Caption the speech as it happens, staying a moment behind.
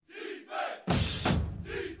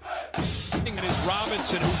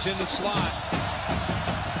Robinson, who's in the slot.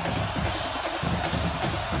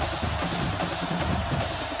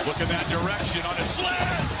 Look in that direction on a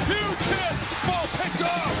slant. Huge hit. Ball picked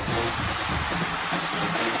off.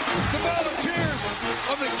 The Volunteers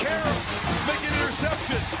of the Carib make an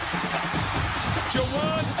interception.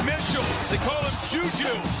 Jawan Mitchell, they call him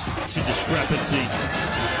Juju. Discrepancy.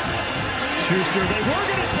 Schuster, they were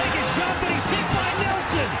going to take a shot, but he's hit by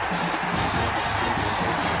Nelson.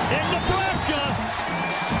 And Nebraska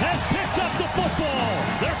has picked up the football.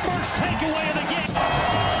 Their first takeaway of the game.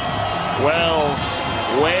 Wells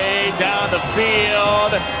way down the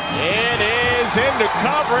field. It is into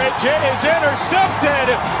coverage. It is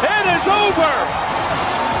intercepted. It is over.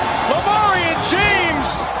 Lamarian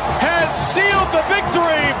James has sealed the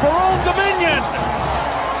victory for Old Dominion.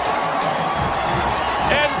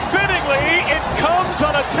 And fittingly, it comes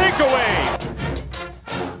on a takeaway.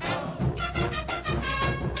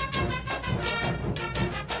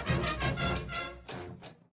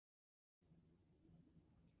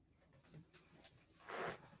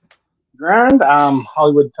 Grind. I'm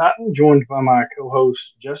Hollywood Titan, joined by my co-host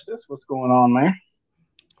Justice. What's going on, man?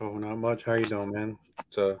 Oh, not much. How you doing, man?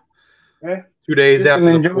 It's Yeah, 2 days after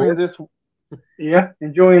the enjoying this. Yeah,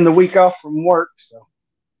 enjoying the week off from work. So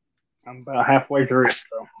I'm about halfway through it.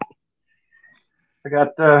 So I got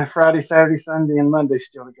Friday, Saturday, Sunday, and Monday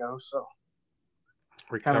still to go. So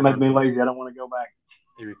kind of made me lazy. I don't want to go back.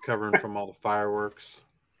 You're recovering from all the fireworks.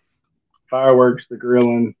 Fireworks, the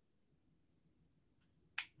grilling.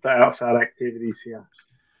 The outside activities, yeah.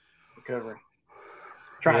 Recovery.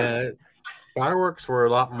 Yeah, fireworks were a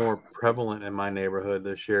lot more prevalent in my neighborhood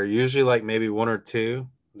this year. Usually like maybe one or two.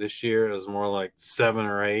 This year it was more like 7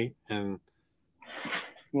 or 8. And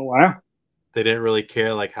wow. They didn't really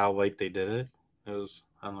care like how late they did it. It was,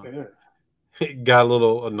 I don't know. It got a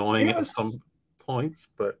little annoying at some points,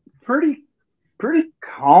 but pretty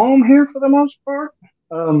calm here for the most part.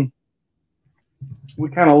 We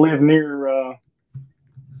kind of live near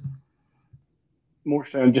more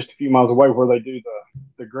so just a few miles away where they do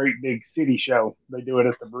the great big city show. They do it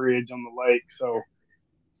at the bridge on the lake. So,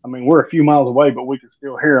 I mean, we're a few miles away, but we can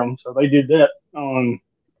still hear them. So they did that on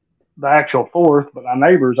the actual 4th, but our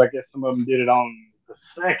neighbors, I guess some of them did it on the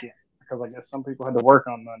 2nd because I guess some people had to work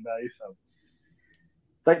on Monday. So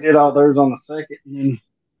they did all theirs on the 2nd.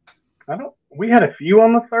 And we had a few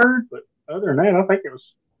on the 3rd, but other than that, I think it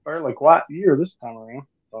was fairly quiet year this time around.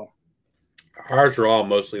 So ours are all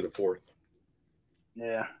mostly the 4th.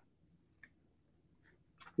 Yeah.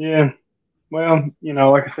 Yeah. Well,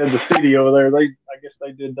 like I said, the city over there, I guess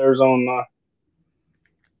they did theirs on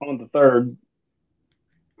the 3rd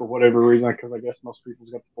for whatever reason, because I guess most people's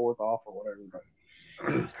got the 4th off or whatever. But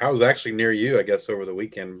I was actually near you, I guess, over the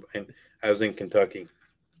weekend, and I was in Kentucky.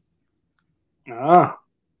 Ah.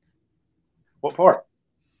 What part?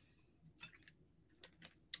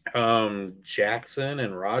 Jackson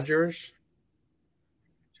and Rogers.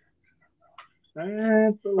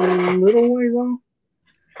 That's a little ways off.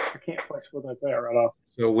 I can't place where that's at right off.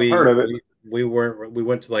 So we heard of it. We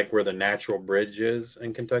went to like where the natural bridge is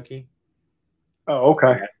in Kentucky. Oh,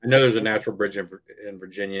 okay. I know there's a natural bridge in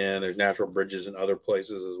Virginia, and there's natural bridges in other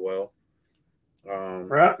places as well.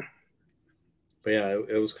 Right. But yeah,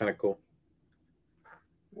 it was kind of cool.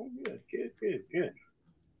 Oh, good.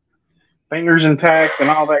 Fingers intact and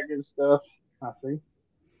all that good stuff. I see.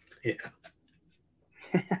 Yeah.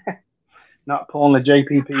 Not pulling the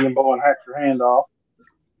JPP and blowing half your hand off.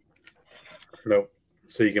 Nope.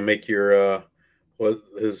 So you can make your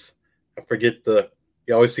I forget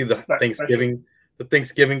you always see the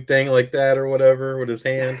Thanksgiving thing like that or whatever with his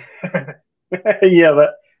hand. Yeah,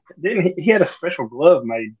 he had a special glove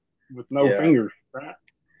made with no fingers, right?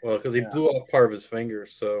 Well, because he blew off part of his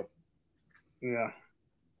fingers, so yeah.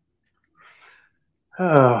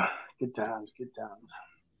 Oh, good times.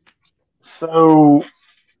 So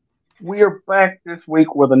we are back this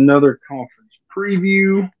week with another conference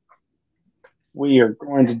preview. We are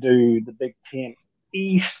going to do the Big Ten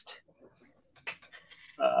East.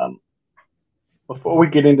 Before we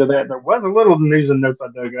get into that, there was a little news and notes I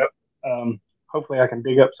dug up. Hopefully I can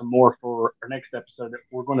dig up some more for our next episode.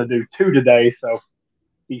 We're going to do 2 today, so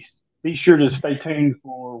be sure to stay tuned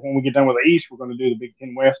for when we get done with the East. We're going to do the Big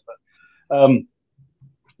Ten West. But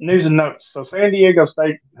news and notes. So San Diego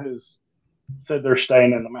State has said they're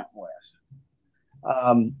staying in the Mountain West.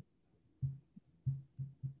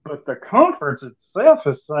 But the conference itself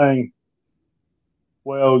is saying,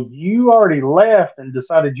 well, you already left and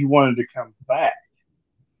decided you wanted to come back.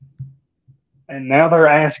 And now they're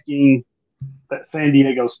asking that San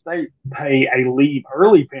Diego State pay a leave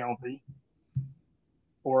early penalty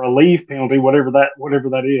or a leave penalty, whatever that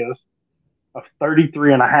is, of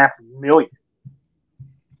 $33.5 million.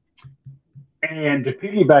 And to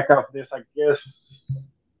piggyback off this, I guess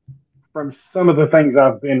from some of the things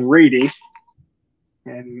I've been reading,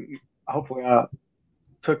 and hopefully I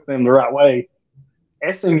took them the right way,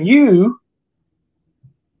 SMU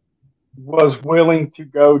was willing to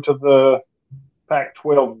go to the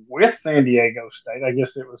Pac-12 with San Diego State. I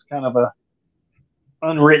guess it was kind of a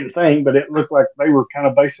unwritten thing, but it looked like they were kind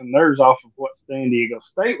of basing theirs off of what San Diego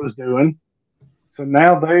State was doing. So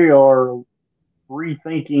now they are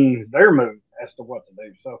rethinking their move as to what to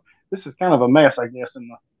do. So this is kind of a mess, I guess,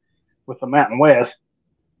 with the Mountain West.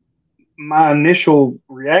 My initial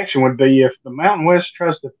reaction would be if the Mountain West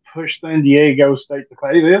tries to push San Diego State to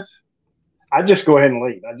pay this, I just go ahead and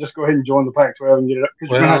leave. I just go ahead and join the Pac-12 and get it up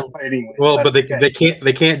because you're going to have to pay it anyway. Well, but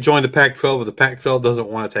they can't join the Pac-12 if the Pac-12 doesn't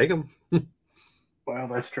want to take them. Well,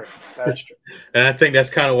 that's true. That's true. And I think that's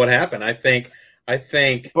kind of what happened. I think.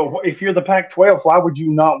 But if you're the Pac-12, why would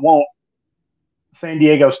you not want San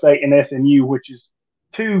Diego State and SMU, which is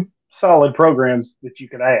two solid programs that you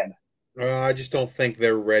could add? I just don't think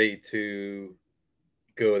they're ready to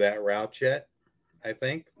go that route yet. I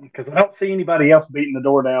think because I don't see anybody else beating the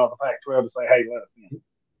door down with the Pac-12 to say, "Hey, let us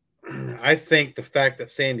in." I think the fact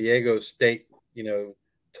that San Diego State,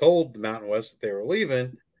 told the Mountain West that they were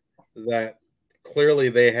leaving, that clearly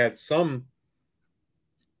they had some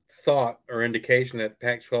thought or indication that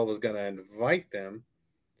Pac-12 was going to invite them,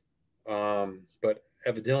 but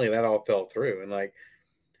evidently that all fell through. And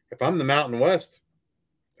if I'm the Mountain West,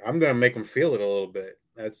 I'm going to make them feel it a little bit.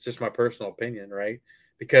 That's just my personal opinion, right?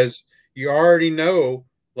 Because you already know,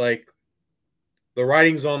 the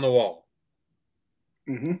writing's on the wall.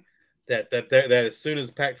 Mm-hmm. That as soon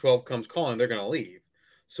as Pac-12 comes calling, they're going to leave.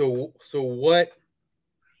 So what?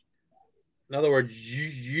 In other words,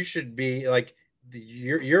 you should be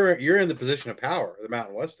you're in the position of power. The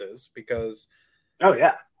Mountain West is because. Oh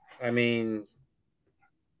yeah. I mean,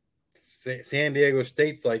 San Diego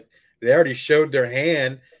State's they already showed their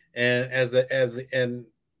hand, and and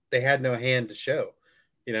they had no hand to show,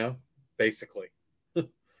 basically.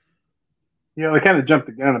 Yeah, they kind of jumped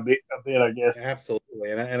the gun a bit, I guess.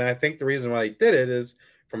 Absolutely, and I think the reason why they did it is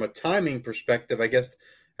from a timing perspective. I guess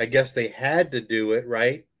they had to do it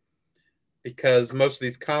right because most of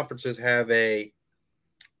these conferences have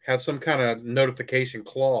some kind of notification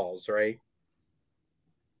clause, right?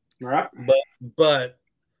 Right. But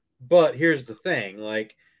here's the thing,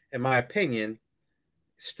 in my opinion,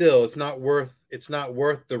 still it's not worth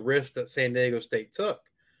the risk that San Diego State took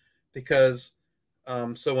because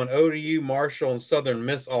so when ODU, Marshall, and Southern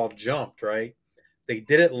Miss all jumped, right? They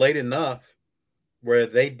did it late enough where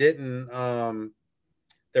they didn't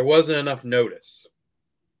there wasn't enough notice.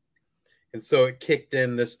 And so it kicked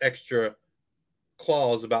in this extra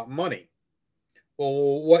clause about money.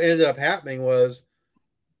 Well, what ended up happening was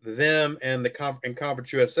them and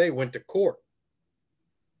Conference USA went to court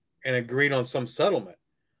and agreed on some settlement.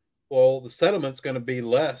 Well, the settlement's going to be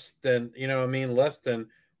less than, less than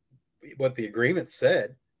what the agreement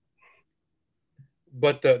said.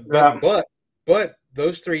 But but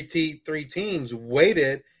those three teams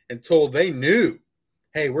waited until they knew,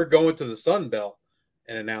 hey, we're going to the Sun Belt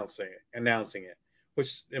and announcing it,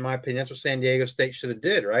 which in my opinion, that's what San Diego State should have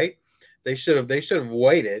did, right? They should have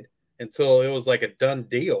waited until it was like a done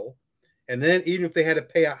deal. And then even if they had to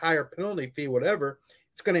pay a higher penalty fee, whatever,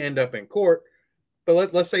 it's going to end up in court.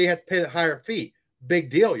 But let's say you have to pay the higher fee. Big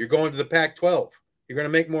deal. You're going to the Pac-12. You're going to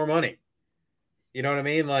make more money. You know what I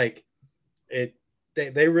mean?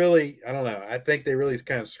 They really, I don't know. I think they really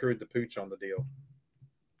kind of screwed the pooch on the deal.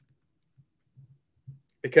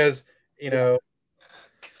 Because, So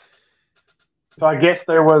I guess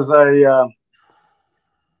there was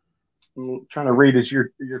I'm trying to read as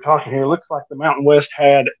you're talking here. It looks like the Mountain West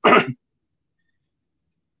had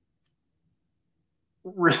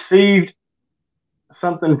received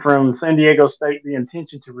something from San Diego State, the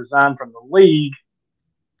intention to resign from the league,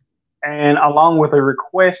 and along with a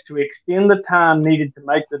request to extend the time needed to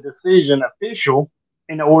make the decision official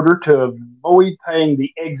in order to avoid paying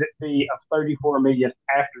the exit fee of $34 million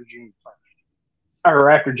after June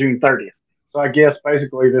 30th. So I guess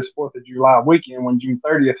basically this 4th of July weekend, when June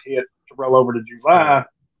 30th hit to roll over to July,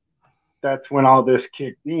 that's when all this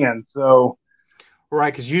kicked in. So,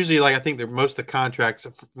 right, because usually, I think that most of the contracts,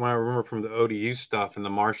 when I remember from the ODU stuff and the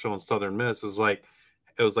Marshall and Southern Miss, it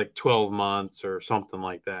was 12 months or something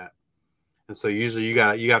like that. And so usually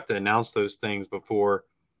you have to announce those things before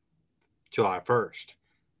July 1st.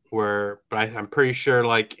 But I'm pretty sure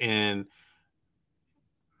in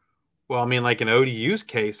ODU's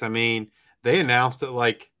case, they announced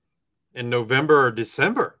it in November or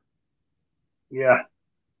December. Yeah.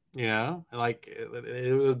 You know, like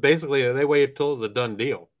it was basically they waited till it was a done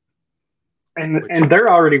deal. And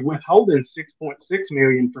they're already withholding 6.6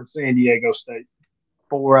 million from San Diego State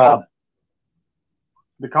for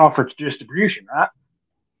the conference distribution, right?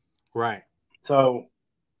 Right. So,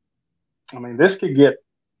 I mean, this could get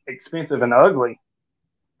expensive and ugly.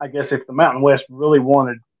 I guess if the Mountain West really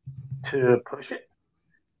wanted to push it.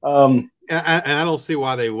 And I don't see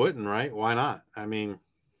why they wouldn't, right? Why not? I mean,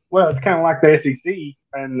 well, it's kind of like the SEC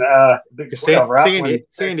and Big 12, right?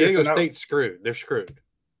 San Diego State's screwed. They're screwed.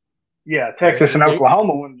 Yeah, Texas and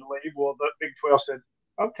Oklahoma wanted to leave. Well, the Big 12 said,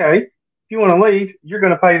 okay, if you want to leave, you're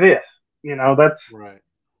going to pay this. You know, that's right.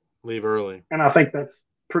 Leave early. And I think that's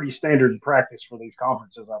pretty standard practice for these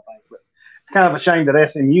conferences, I think. But it's kind of a shame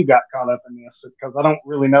that SMU got caught up in this because I don't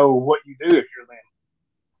really know what you do if you're them.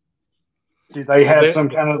 Do they have some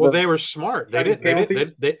kind of? Well, they were smart. They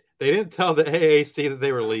didn't tell the AAC that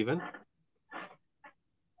they were leaving.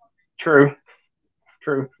 True.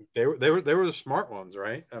 They were the smart ones,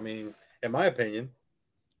 right? I mean, in my opinion.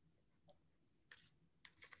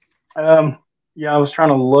 Yeah, I was trying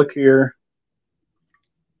to look here.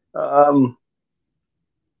 I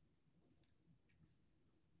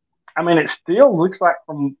mean, it still looks like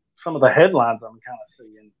from some of the headlines I'm kind of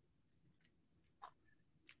seeing,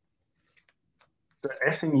 the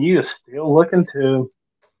SMU is still looking to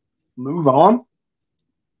move on.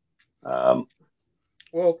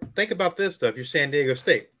 Well, think about this stuff. You're San Diego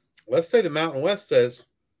State. Let's say the Mountain West says,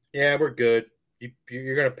 yeah, we're good.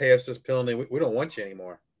 You're going to pay us this penalty. We don't want you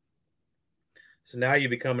anymore. So now you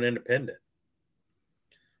become an independent.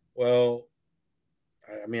 Well,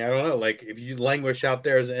 I mean, I don't know. Like, if you languish out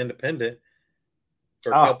there as an independent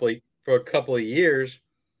for a couple of years,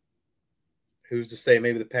 who's to say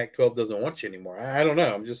maybe the Pac-12 doesn't want you anymore? I don't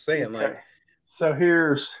know. I'm just saying, okay. like, so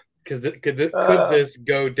here's because could this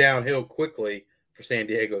go downhill quickly for San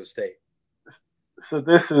Diego State? So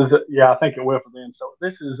this is, I think it will for them. So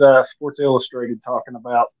this is Sports Illustrated talking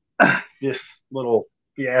about this little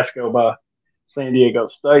fiasco by San Diego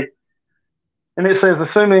State. And it says,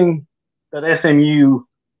 assuming that SMU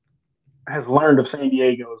has learned of San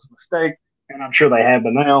Diego's mistake, and I'm sure they have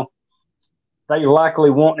by now, they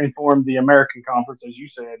likely won't inform the American Conference, as you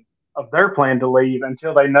said, of their plan to leave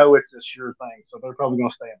until they know it's a sure thing. So they're probably going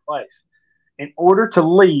to stay in place. In order to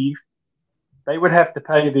leave, they would have to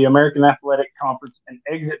pay the American Athletic Conference an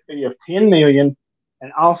exit fee of $10 million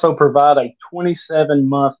and also provide a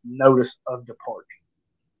 27-month notice of departure.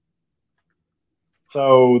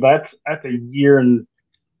 So that's a year and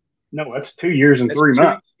that's 2 years and 3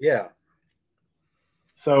 months. Yeah.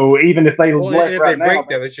 So even if they left right now,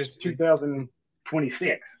 it's just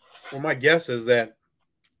 2026. Well, my guess is that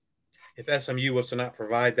if SMU was to not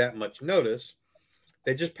provide that much notice,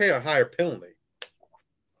 they just pay a higher penalty.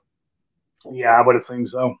 Yeah, I would assume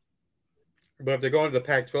so. But if they're going to the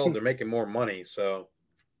Pac-12, they're making more money. So,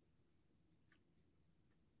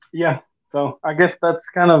 yeah. So I guess that's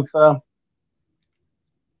kind of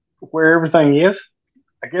where everything is.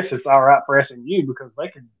 I guess it's all right for SMU because they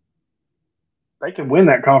can win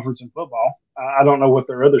that conference in football. I don't know what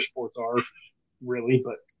their other sports are really,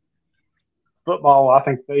 but football, I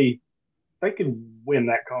think they could win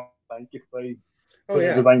that conference if they put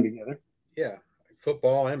everything together. Yeah.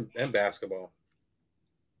 Football and basketball.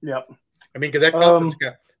 Yep. I mean, because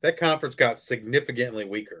that conference got significantly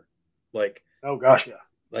weaker. Like, oh gosh, yeah.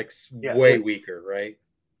 Like way weaker, right?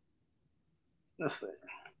 Let's see.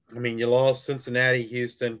 I mean, you lost Cincinnati,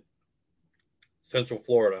 Houston, Central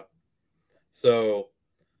Florida. So,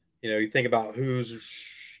 you think about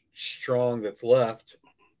who's strong that's left.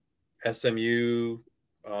 SMU,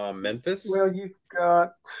 Memphis. Well, you've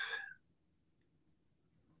got.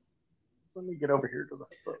 Let me get over here to the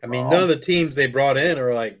football. I mean, none of the teams they brought in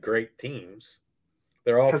are like great teams.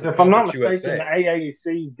 They're all from if I'm not mistaken, USA. the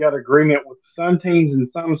AAC's got agreement with some teams in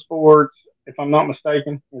some sports. If I'm not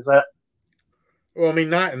mistaken, is that? Well, I mean,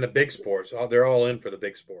 not in the big sports. They're all in for the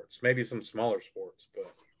big sports. Maybe some smaller sports,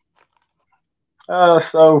 but.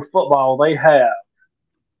 So football, they have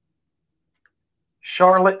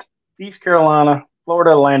Charlotte, East Carolina,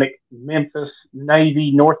 Florida Atlantic, Memphis,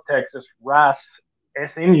 Navy, North Texas, Rice,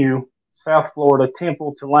 SMU, South Florida,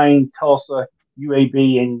 Temple, Tulane, Tulsa,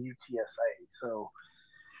 UAB, and UTSA. So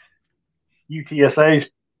UTSA is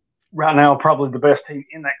right now probably the best team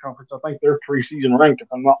in that conference. I think they're preseason ranked, if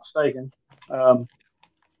I'm not mistaken.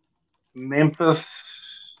 Memphis,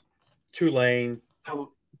 Tulane,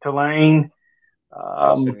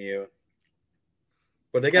 SMU.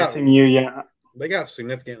 But they got SMU, yeah. They got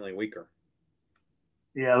significantly weaker.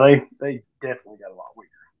 Yeah, they definitely got a lot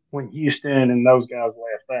weaker. When Houston and those guys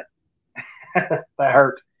left, that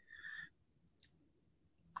hurt.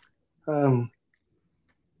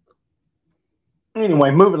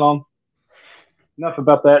 Anyway, moving on. Enough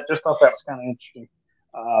about that. Just thought that was kind of interesting.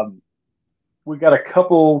 We got a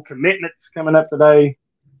couple commitments coming up today,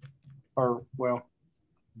 or well,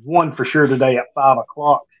 one for sure today at 5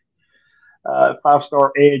 o'clock.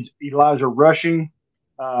 5-star edge Elijah Rushing.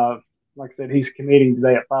 Like I said, he's committing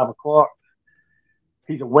today at 5 o'clock.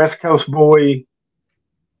 He's a West Coast boy.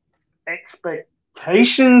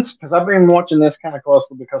 Expectations, because I've been watching this kind of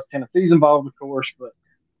closely because Tennessee's involved, of course, but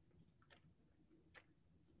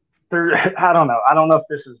I don't know. I don't know if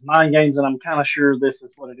this is mind games, and I'm kind of sure this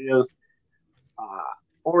is what it is.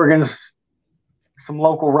 Oregon's some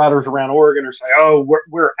local writers around Oregon are saying, "Oh,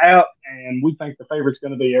 we're out, and we think the favorite's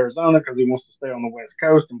going to be Arizona because he wants to stay on the West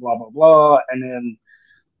Coast," and blah blah blah. And then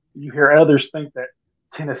you hear others think that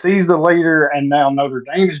Tennessee's the leader, and now Notre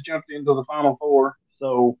Dame has jumped into the Final Four.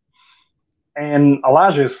 So, and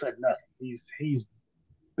Elijah has said nothing. He's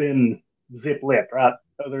been zip-lipped, right?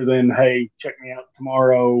 Other than, hey, check me out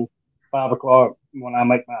tomorrow, 5 o'clock when I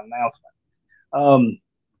make my announcement.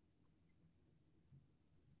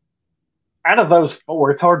 Out of those four,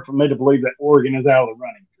 it's hard for me to believe that Oregon is out of the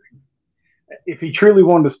running. If he truly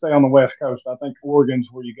wanted to stay on the West Coast, I think Oregon's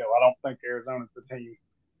where you go. I don't think Arizona's the team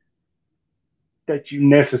that you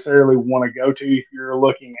necessarily want to go to if you're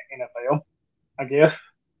looking at NFL, I guess.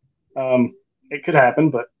 It could happen,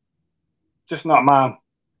 but just not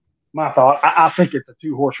my thought. I think it's a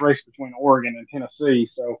 2-horse race between Oregon and Tennessee.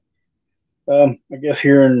 So I guess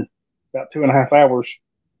here in about 2.5 hours,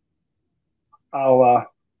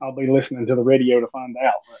 I'll be listening to the radio to find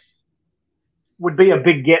out. But would be a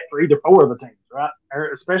big get for either four of the teams, right?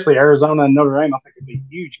 Especially Arizona and Notre Dame. I think it'd be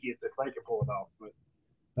huge gets if they could pull it off. But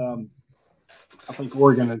I think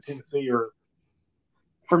Oregon and Tennessee are,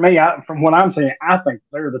 for me, from what I'm saying, I think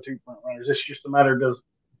they're the two front runners. It's just a matter of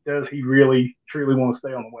does he really truly want to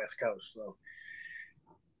stay on the West Coast?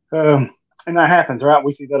 So, and that happens, right?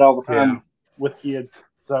 We see that all the time with kids.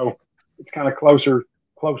 So it's kind of closer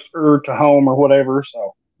to home or whatever.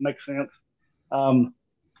 So makes sense. And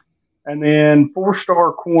then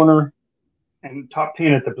 4-star corner and top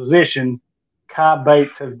 10 at the position, Kai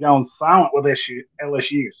Bates has gone silent with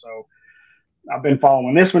LSU. So I've been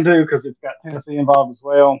following this one too because it's got Tennessee involved as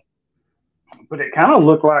well. But it kind of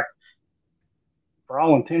looked like, for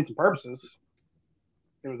all intents and purposes,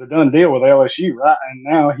 it was a done deal with LSU, right? And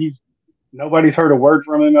now nobody's heard a word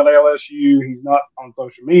from him at LSU. He's not on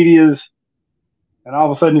social medias. And all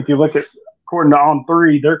of a sudden, if you look at, according to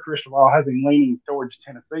On3, their crystal ball has him leaning towards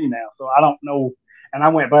Tennessee now. So I don't know. And I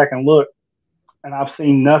went back and looked, and I've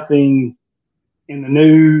seen nothing in the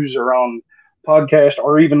news or on podcast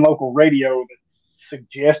or even local radio that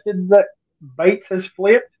suggested that Bates has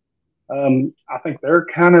flipped. I think they're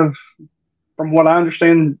kind of, from what I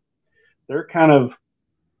understand, they're kind of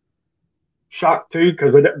shocked too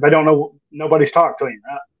because they don't know. Nobody's talked to him,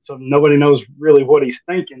 right? So nobody knows really what he's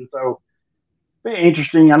thinking. So be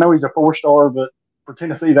interesting. I know he's a 4-star, but for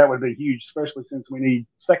Tennessee that would be huge, especially since we need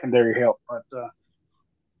secondary help. But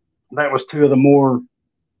that was two of the more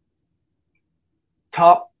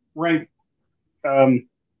top-ranked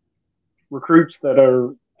recruits that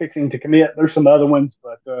are fixing to commit. There's some other ones,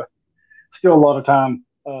 but still a lot of time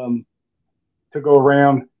to go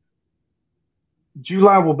around.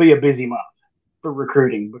 July will be a busy month for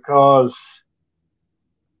recruiting because,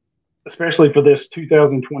 especially for this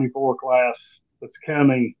 2024 class that's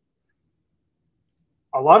coming,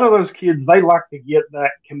 a lot of those kids, they like to get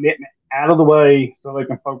that commitment out of the way so they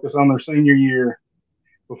can focus on their senior year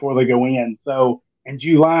before they go in. So, and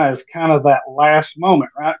July is kind of that last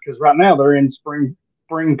moment, right? Because right now they're in spring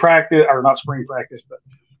practice, or not spring practice, but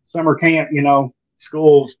summer camp.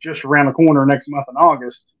 School's just around the corner next month in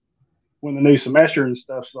August when the new semester and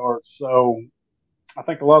stuff starts. So I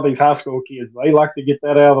think a lot of these high school kids, they like to get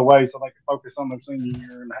that out of the way so they can focus on their senior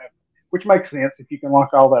year which makes sense if you can lock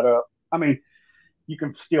all that up. I mean, you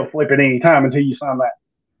can still flip it any time until you sign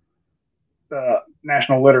that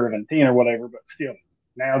national letter of intent or whatever. But still,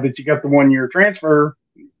 now that you got the 1-year transfer,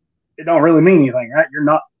 it don't really mean anything, right? You're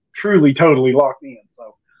not truly, totally locked in.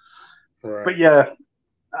 So, right. But yeah,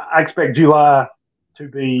 I expect July to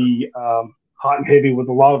be hot and heavy with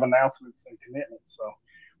a lot of announcements and commitments. So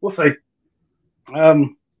we'll see.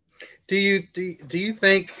 Do you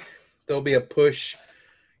think there'll be a push?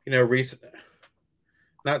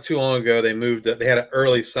 Not too long ago they had an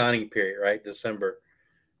early signing period, right? December.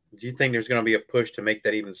 Do you think there's going to be a push to make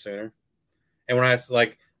that even sooner? And when it's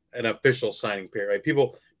like an official signing period, right?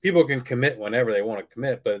 People can commit whenever they want to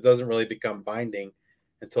commit, but it doesn't really become binding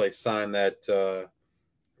until they sign that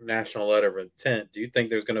national letter of intent. Do you think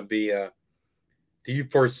there's going to be do you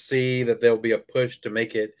foresee that there'll be a push to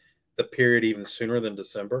make it the period even sooner than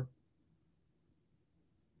December?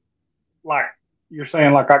 Like you're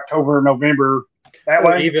saying, like October, November, that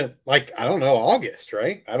Or way. even like, I don't know, August,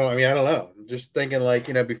 right? I don't know. I'm just thinking like,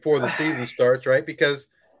 before the season starts, right? Because,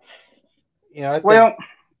 I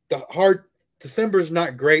think December's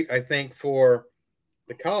not great, I think, for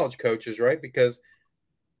the college coaches, right? Because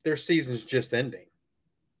their season's just ending.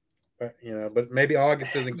 But maybe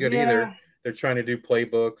August isn't good either. They're trying to do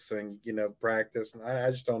playbooks and, practice. And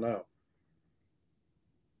I just don't know.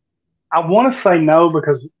 I want to say no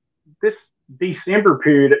because this December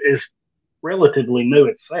period is relatively new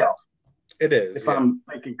itself. It is. If I'm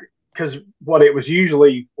thinking, because what it was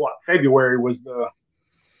usually, February was the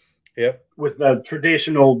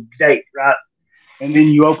traditional date, right? And then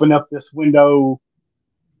you open up this window.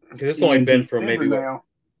 Because it's only been for maybe now.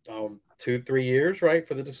 2-3 years, right?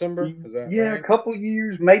 For the December, is that right? A couple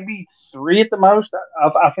years, maybe 3 at the most.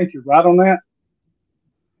 I think you're right on that.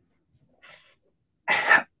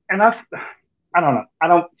 And I don't know. I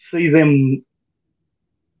don't see them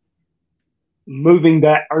moving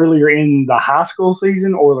that earlier in the high school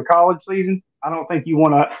season or the college season. I don't think you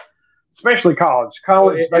want to, especially college.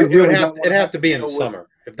 College, it'd have to be in the summer.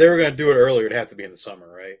 If they were going to do it earlier, it'd have to be in the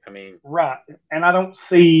summer, right? I mean, right. And I don't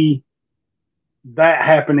see that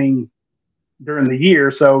happening during the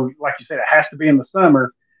year. So, like you said, it has to be in the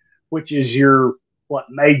summer, which is your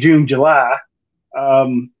May, June, July.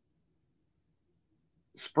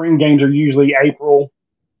 Spring games are usually April.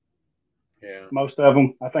 Yeah, most of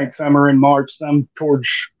them. I think some are in March, some towards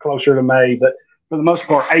closer to May, but for the most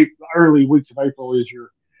part, early weeks of April is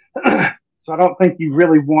your. So I don't think you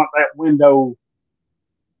really want that window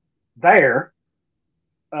there.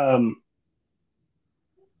 I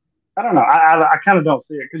don't know. I kind of don't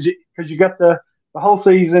see it because you got the whole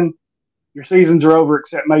season. Your seasons are over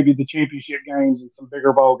except maybe the championship games and some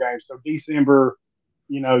bigger bowl games. So December,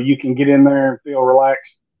 you can get in there and feel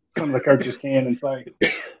relaxed. Some of the coaches can and say,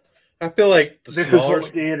 I feel like this is what we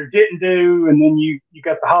did or didn't do, and then you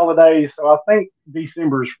got the holidays. So I think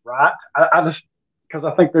December's right. I just because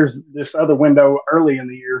I think there's this other window early in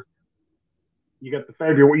the year. You got the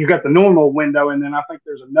February, you got the normal window, and then I think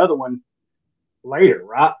there's another one later,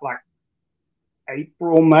 right? Like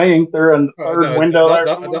April, May. Ain't there a third window?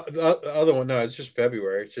 The other one, no, it's just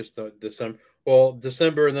February. It's just December. Well,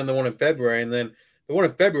 December, and then the one in February, and then the one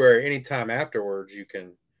in February. Anytime afterwards, you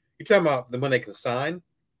can. You're talking about when they can sign.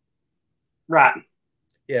 Right.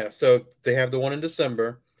 Yeah, so they have the one in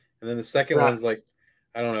December, and then the second one is like,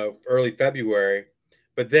 I don't know, early February.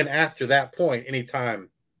 But then after that point, anytime,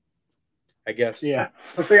 I guess. Yeah.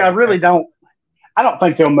 So see, I don't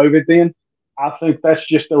think they'll move it then. I think that's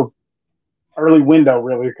just a early window,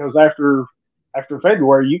 really, because after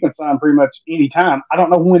February, you can sign pretty much any time. I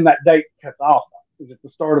don't know when that date cuts off. Is it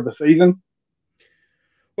the start of the season?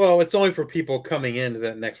 Well, it's only for people coming into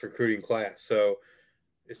that next recruiting class, so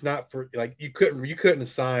it's not for like you couldn't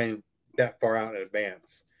assign that far out in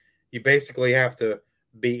advance. You basically have to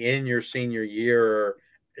be in your senior year or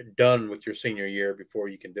done with your senior year before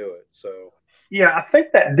you can do it. So yeah, I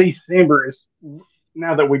think that December is,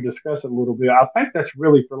 now that we discuss it a little bit, I think that's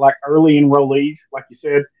really for like early enrollees, like you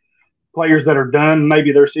said, players that are done.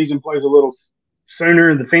 Maybe their season plays a little sooner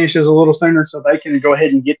and the finish is a little sooner, so they can go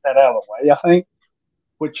ahead and get that out of the way. I think,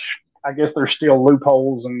 which I guess there's still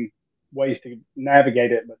loopholes and ways to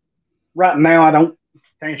navigate it, but right now, to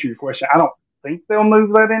answer your question, I don't think they'll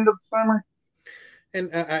move that into the summer.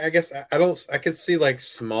 And I guess I could see like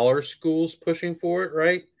smaller schools pushing for it,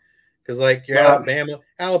 right? Because like your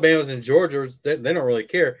Alabama's and Georgia's, they don't really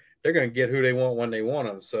care. They're going to get who they want when they want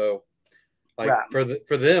them. So, like for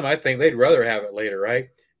them, I think they'd rather have it later, right?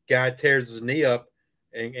 Guy tears his knee up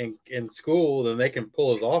in school, then they can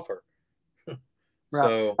pull his offer. Right.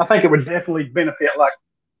 So I think it would definitely benefit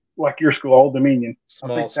like your school, Old Dominion.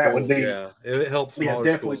 Small I think schools, that would be, it helps. Smaller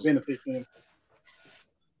definitely schools. Benefit them.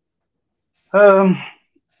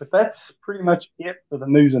 But that's pretty much it for the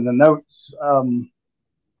news and the notes.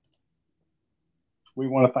 We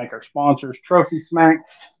want to thank our sponsors, Trophy Smack.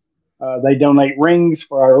 They donate rings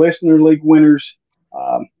for our Listener League winners,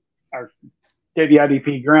 our Devy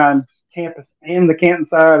IDP Grind campus and the Canton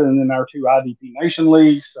side, and then our 2 IDP Nation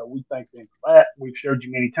Leagues. So we thank them for that. We've showed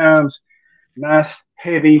you many times. Nice,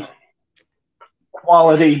 heavy,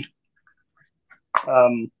 quality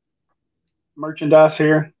merchandise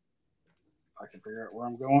here. I can figure out where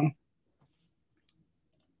I'm going.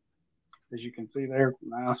 As you can see there,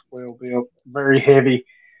 nice, well built, very heavy.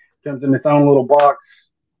 Comes in its own little box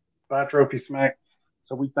by Trophy Smack.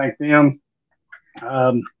 So we thank them.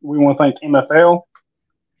 We want to thank MFL.com,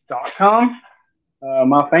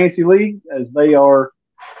 my fantasy league, as they are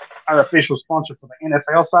our official sponsor for the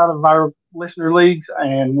NFL side of our listener leagues,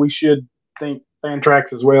 and we should think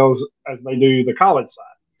Fantrax as well as they do the college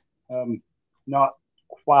side. Not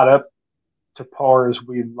quite up to par as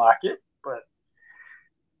we'd like it, but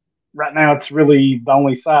right now it's really the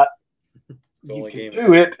only site you can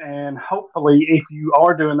do it. And hopefully, if you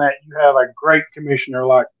are doing that, you have a great commissioner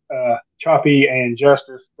like Choppy and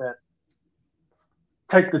Justice that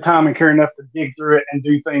take the time and care enough to dig through it and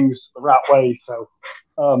do things the right way. So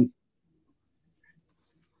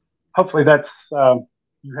hopefully that's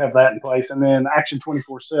you have that in place. And then Action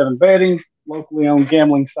 24/7 betting, locally owned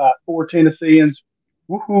gambling site for Tennesseans.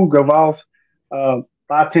 Woohoo, go Vols.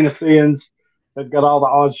 5 Tennesseans. They've got all the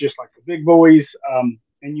odds just like the big boys.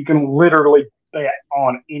 And you can literally bet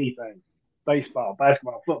on anything. Baseball,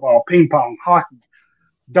 basketball, football, ping pong, hockey,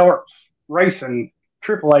 darts, racing,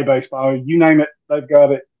 AAA baseball, you name it, they've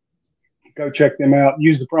got it. Go check them out.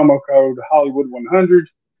 Use the promo code Hollywood100,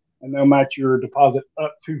 and they'll match your deposit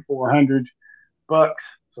up to $400.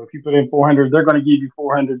 So if you put in 400, they're going to give you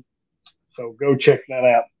 400. So go check that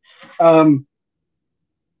out.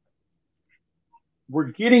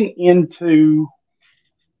 We're getting into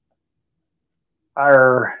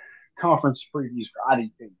our conference previews for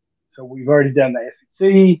IDP. So we've already done the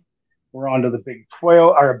SEC. We're on to the Big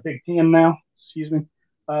 12 or Big 10 now. Excuse me.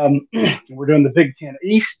 We're doing the Big 10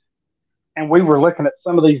 East, and we were looking at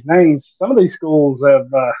some of these names. Some of these schools have,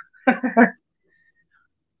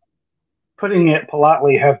 putting it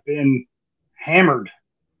politely, have been hammered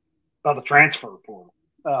by the transfer portal.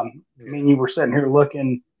 I mean, you were sitting here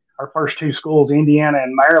looking our first two schools, Indiana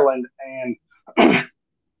and Maryland, and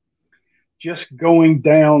just going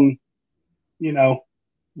down,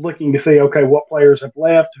 looking to see, okay, what players have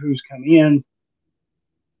left, who's come in.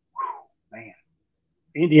 Man,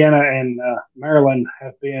 Indiana and Maryland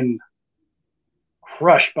have been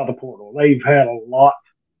crushed by the portal. They've had a lot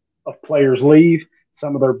of players leave.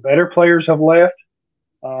 Some of their better players have left,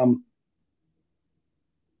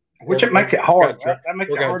 which it makes it hard. That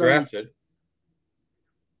makes it hard. Drafted.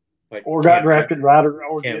 Or got drafted, right?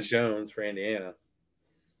 Or Cam Jones for Indiana.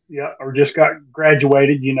 Yeah, or just got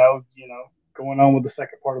graduated, going on with the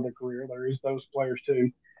second part of their career. There is those players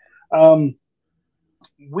too.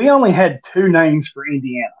 We only had two names for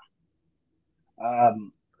Indiana.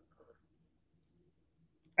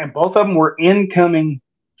 And both of them were incoming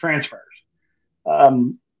transfers.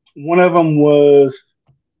 One of them was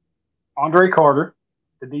Andre Carter,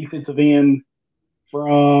 the defensive end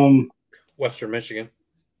from Western Michigan.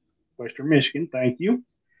 Thank you.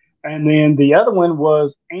 And then the other one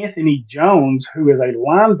was Anthony Jones, who is a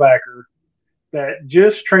linebacker that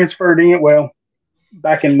just transferred in,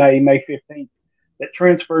 back in May 15th, that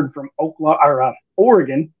transferred from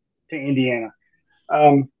Oregon to Indiana.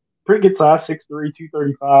 Pretty good size, 6'3",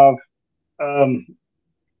 235.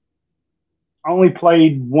 Only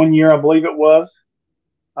played 1 year, I believe it was.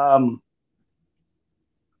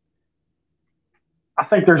 I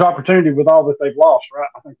think there's opportunity with all that they've lost, right?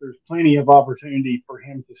 I think there's plenty of opportunity for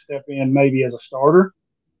him to step in maybe as a starter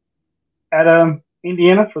at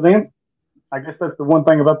Indiana for them. I guess that's the one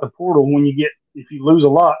thing about the portal. If you lose a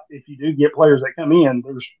lot, if you do get players that come in,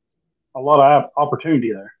 there's a lot of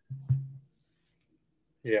opportunity there.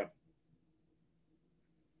 Yeah.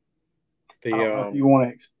 I don't know if you want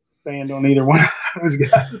to expand on either one of those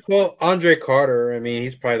guys. Well, Andre Carter, I mean,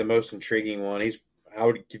 he's probably the most intriguing one. I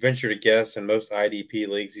would venture to guess in most IDP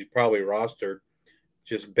leagues, he's probably rostered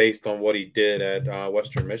just based on what he did at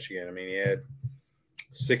Western Michigan. I mean, he had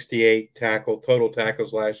 68 total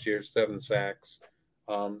tackles last year, 7 sacks,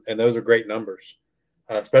 and those are great numbers,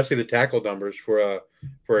 especially the tackle numbers for a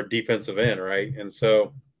defensive end, right? And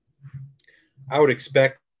so I would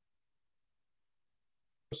expect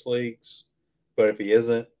leagues, but if he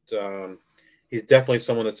isn't, he's definitely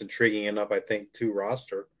someone that's intriguing enough, I think, to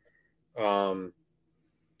roster.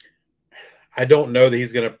 I don't know that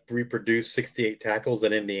he's going to reproduce 68 tackles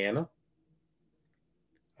in Indiana.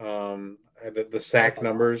 The sack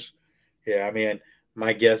numbers, yeah, I mean,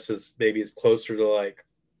 my guess is maybe it's closer to like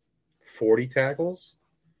 40 tackles.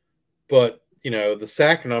 But, the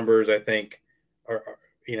sack numbers, I think, are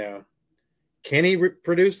can he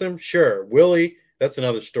produce them? Sure. Will he? That's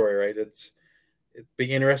another story, right? It'd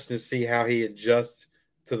be interesting to see how he adjusts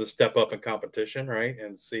to the step up in competition, right?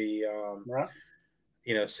 And see, right.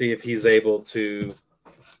 See if he's able to,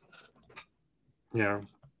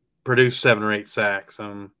 produce 7 or 8 sacks.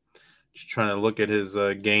 I'm just trying to look at his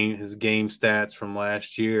game stats from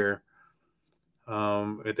last year.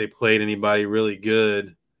 If they played anybody really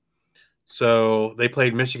good. So they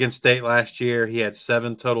played Michigan State last year. He had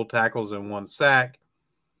 7 total tackles and 1 sack.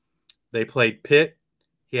 They played Pitt.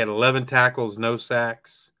 He had 11 tackles, no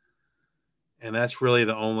sacks. And that's really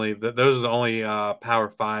those are the only Power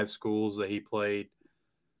 5 schools that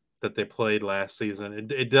they played last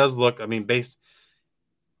season. It does look, I mean,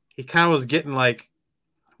 he kind of was getting like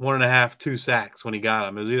 1.5, 2 sacks when he got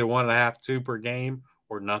them. It was either 1.5, 2 per game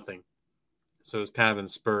or nothing. So it was kind of in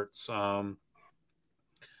spurts.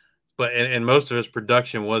 But and most of his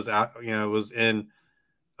production was out, was in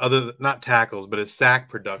not tackles, but his sack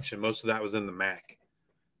production. Most of that was in the MAC.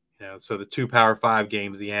 So the 2 Power 5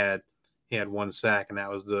 games he had 1 sack, and that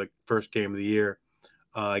was the first game of the year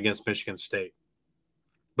against Michigan State.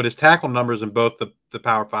 But his tackle numbers in both the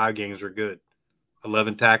Power 5 games were good.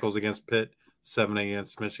 11 tackles against Pitt, 7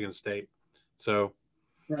 against Michigan State. So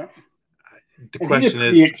yeah. The question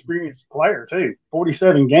is, he's a pretty experienced player too.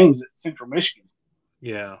 47 games at Central Michigan.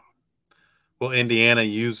 Yeah. Will Indiana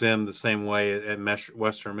use him the same way at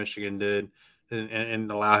Western Michigan did,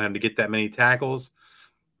 and allow him to get that many tackles?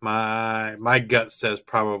 My gut says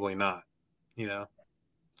probably not.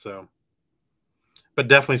 So, but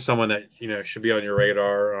definitely someone that should be on your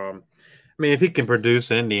radar. I mean, if he can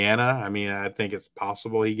produce in Indiana, I mean, I think it's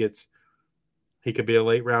possible he could be a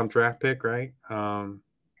late round draft pick, right?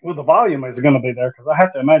 Well, the volume is going to be there because I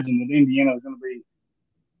have to imagine that Indiana is going to be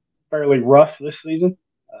fairly rough this season.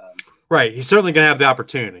 Right. He's certainly going to have the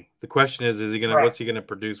opportunity. The question is he going to, right. What's he going to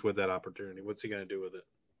produce with that opportunity? What's he going to do with it?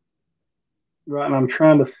 Right. And I'm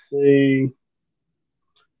trying to see.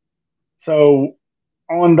 So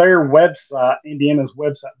on their website, Indiana's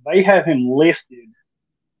website, they have him listed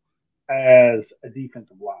as a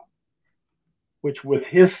defensive line, which with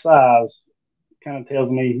his size kind of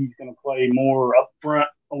tells me he's going to play more up front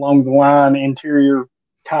along the line, interior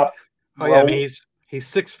top. Oh, yeah. I mean, he's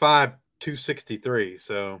 6'5", 263.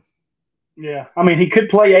 So. Yeah. I mean, he could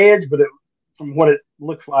play edge, but from what it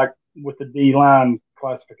looks like with the D line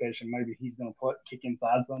classification, maybe he's going to kick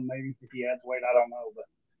inside some, maybe if he adds weight. I don't know.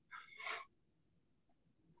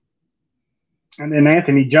 And then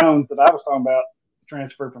Anthony Jones that I was talking about,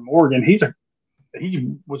 transferred from Oregon, he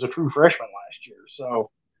was a true freshman last year. So,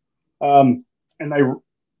 and they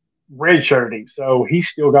redshirted him. So he's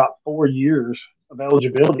still got 4 years of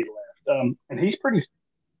eligibility left. And he's pretty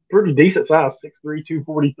decent size, 6'3",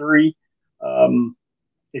 243.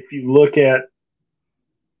 If you look at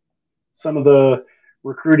some of the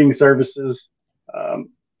recruiting services,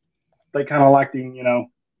 they kind of liked him,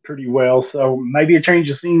 pretty well. So maybe a change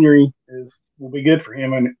of scenery will be good for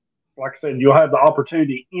him. And like I said, you'll have the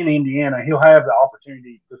opportunity in Indiana. He'll have the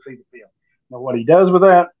opportunity to see the field. Now, what he does with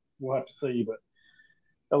that, we'll have to see. But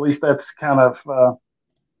at least that's kind of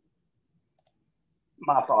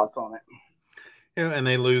my thoughts on it. Yeah, and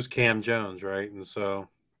they lose Cam Jones, right? And so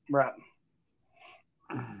right,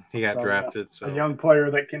 he got drafted. So a young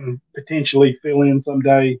player that can potentially fill in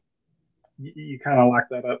someday. You kind of like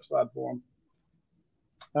that upside for him.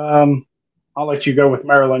 I'll let you go with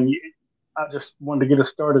Maryland. I just wanted to get us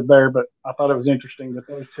started there, but I thought it was interesting that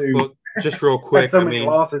those two. Well, just real quick, I mean,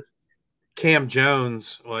 losses. Cam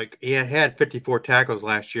Jones, he had 54 tackles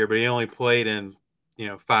last year, but he only played in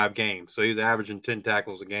 5 games, so he was averaging 10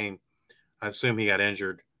 tackles a game. I assume he got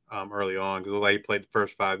injured early on because he played the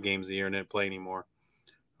first 5 games of the year and didn't play anymore.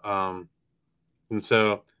 And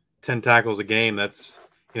so 10 tackles a game, that's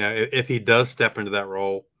if he does step into that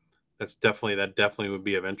role, that definitely would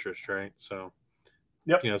be of interest, right? So.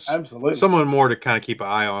 Yep, absolutely. Someone more to kind of keep an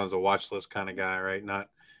eye on as a watch list kind of guy, right? Not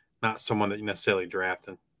someone that you necessarily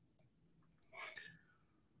drafting.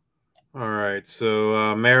 All right,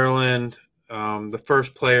 so Maryland, the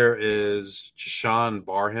first player is Jashawn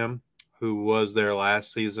Barham, who was there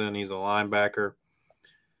last season. He's a linebacker.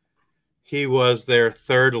 He was their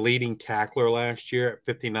 3rd leading tackler last year at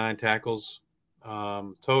 59 tackles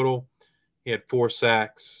total. He had 4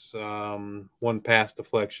 sacks, 1 pass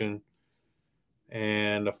deflection,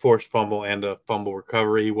 and a forced fumble and a fumble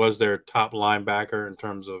recovery. He was their top linebacker in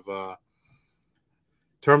terms of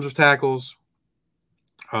tackles.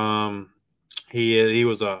 He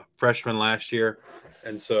was a freshman last year,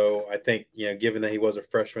 and so I think given that he was a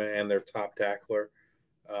freshman and their top tackler,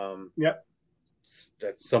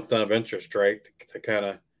 that's something of interest, right? To kind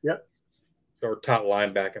of or top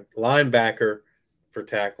linebacker for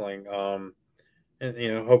tackling, and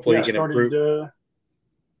hopefully he can improve.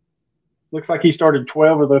 Looks like he started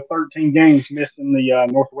 12 of the 13 games, missing the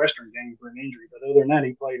Northwestern game for an injury. But other than that,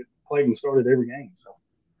 he played and started every game. So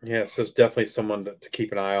it's definitely someone to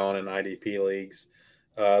keep an eye on in IDP leagues.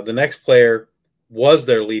 The next player was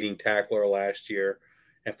their leading tackler last year.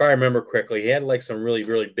 If I remember correctly, he had some really,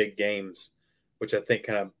 really big games, which I think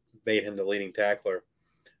kind of made him the leading tackler.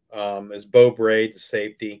 Is Bo Braid, the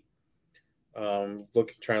safety. Trying to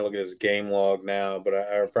look at his game log now, but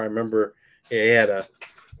if I remember,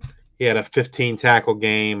 he he had a 15 tackle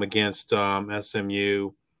game against SMU,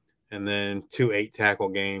 and then 2 8-tackle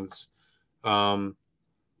games. But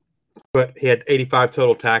he had 85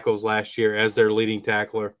 total tackles last year as their leading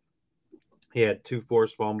tackler. He had 2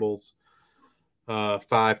 forced fumbles,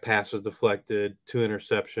 5 passes deflected, 2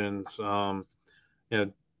 interceptions.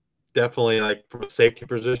 Definitely like from a safety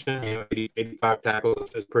position, 85 tackles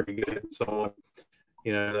is pretty good. So,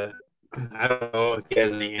 I don't know if he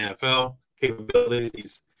has any NFL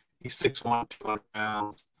capabilities. He's 6'1", 200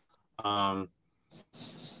 pounds.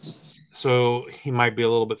 So he might be a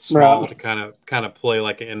little bit small to kind of play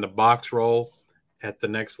like in the box role at the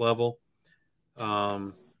next level.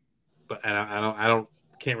 But I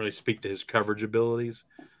can't really speak to his coverage abilities,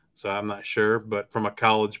 so I'm not sure. But from a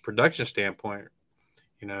college production standpoint,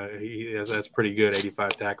 that's pretty good.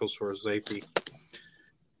 85 tackles for a safety.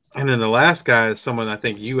 And then the last guy is someone I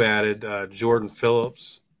think you added, Jordan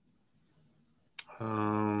Phillips.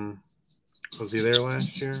 Was he there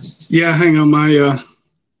last year? Yeah, hang on, my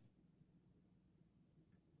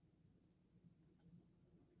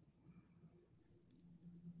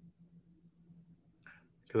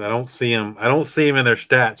because I don't see him in their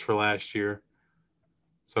stats for last year.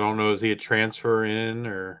 So I don't know, is he a transfer in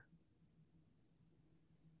or?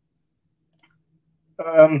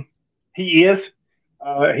 He is.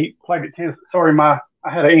 He played at Tennessee. Sorry, I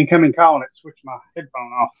had an incoming call and it switched my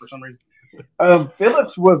headphone off for some reason.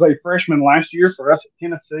 Phillips was a freshman last year for us at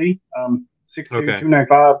Tennessee. 6'2",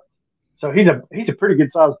 295. So he's a pretty good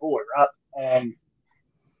sized boy, right?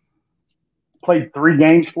 Played 3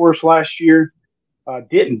 games for us last year.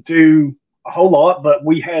 Didn't do a whole lot, but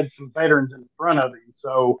we had some veterans in front of him,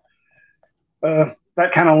 so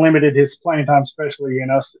that kind of limited his playing time, especially in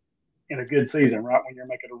us in a good season, right? When you're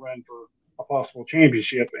making a run for a possible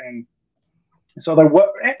championship, and so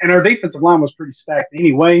and our defensive line was pretty stacked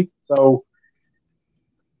anyway, so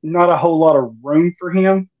not a whole lot of room for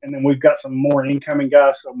him. And then we've got some more incoming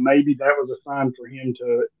guys, so maybe that was a sign for him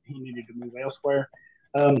he needed to move elsewhere.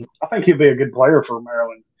 I think he'll be a good player for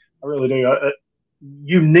Maryland. I really do.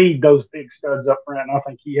 You need those big studs up front, and I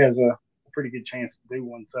think he has a pretty good chance to do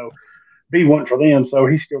one. So be one for them. So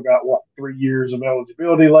he's still got 3 years of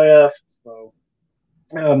eligibility left. So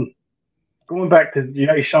going back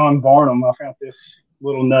to Sean Barnum, I found this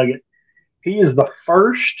little nugget. He is the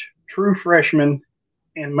first true freshman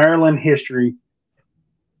in Maryland history.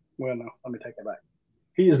 Well, no, let me take that back.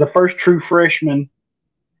 He is the first true freshman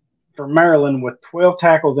for Maryland with 12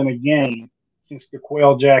 tackles in a game since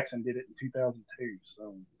DeQuell Jackson did it in 2002.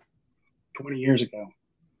 So 20 years ago.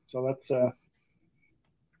 So that's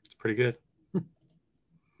it's pretty good.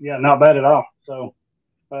 Yeah, not bad at all. So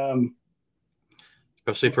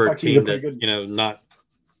especially for a team that not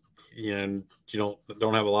you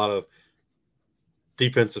don't have a lot of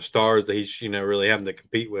defensive stars that he's really having to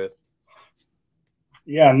compete with.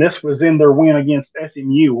 Yeah, and this was in their win against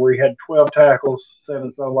SMU where he had 12 tackles,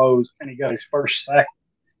 7 solos, and he got his first sack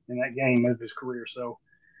in that game of his career. So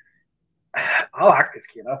I like this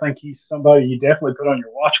kid. I think he's somebody you definitely put on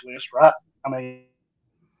your watch list, right? I mean,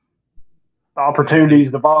 the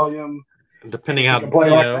opportunities, the volume. Depending how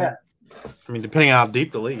depending on how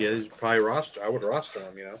deep the league is, probably I would roster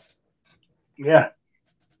him. Yeah.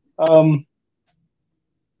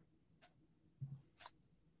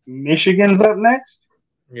 Michigan's up next.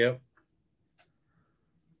 Yep.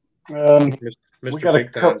 Mr.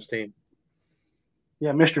 Big Time's team.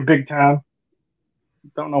 Yeah, Mr. Big Time.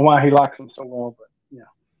 Don't know why he likes him so well, but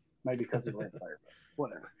maybe because he's a red player, but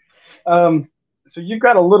whatever. So you've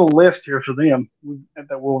got a little list here for them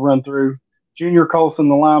that we'll run through. Junior Colson,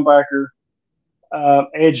 the linebacker.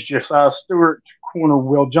 Edge Josiah Stewart. Corner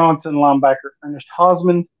Will Johnson. Linebacker Ernest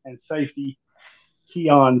Hosman. And safety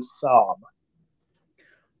Keon Saab.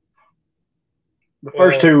 The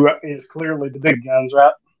first two is clearly the big guns,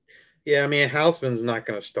 right? Yeah, I mean, Hausman's not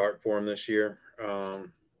going to start for him this year.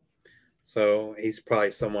 So he's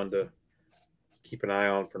probably someone to keep an eye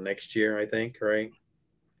on for next year, I think, right?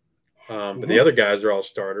 But the other guys are all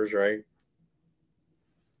starters, right?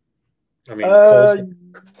 I mean,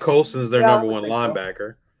 Colson's their number one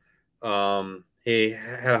linebacker. He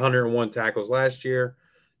had 101 tackles last year,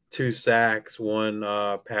 2 sacks, 1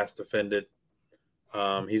 pass defended.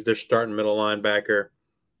 He's their starting middle linebacker.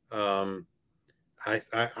 I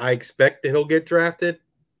expect that he'll get drafted.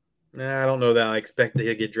 I don't know that I expect that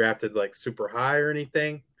he'll get drafted like super high or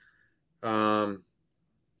anything. But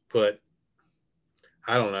I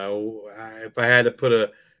don't know. If I had to put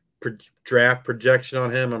a draft projection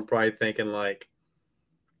on him, I'm probably thinking like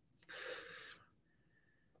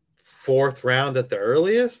 4th round at the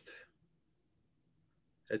earliest.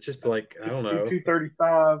 It's just like, I don't know.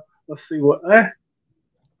 235. Let's see what.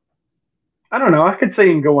 I don't know. I could see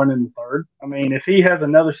him going in the third. I mean, if he has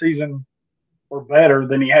another season or better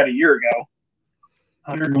than he had a year ago,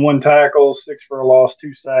 101 tackles, 6 for a loss,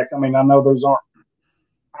 2 sacks. I mean, I know those aren't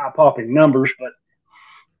eye-popping numbers, but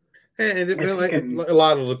And if he can a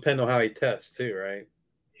lot will depend on how he tests too, right?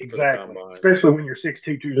 For the exactly, combine. especially when you're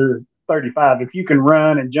 6'2", 235, if you can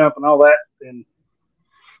run and jump and all that, then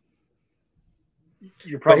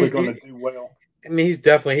you're probably going to do well. I mean, he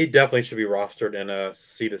definitely should be rostered in a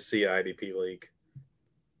C2C IDP league.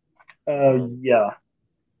 Yeah.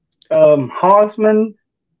 Hausman,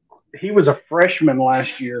 he was a freshman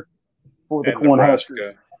last year for the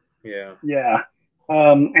Cornhuskers. Yeah. Yeah.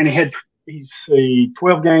 And he's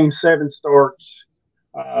 12 games, 7 starts,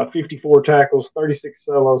 54 tackles, 36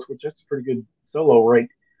 solos, which that's a pretty good solo rate.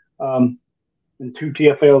 And 2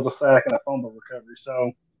 TFLs, a sack, and a fumble recovery.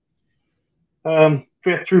 So,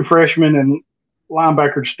 fifth true freshman and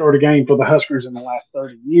linebacker to start a game for the Huskers in the last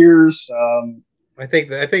 30 years. I think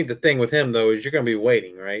the thing with him though is you're going to be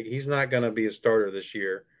waiting, right? He's not going to be a starter this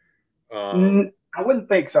year. I wouldn't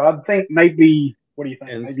think so. I'd think maybe. What do you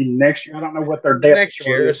think? Maybe next year. I don't know what their depth next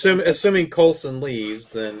year. Assuming Colson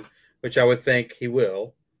leaves, then which I would think he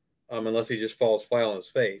will, unless he just falls flat on his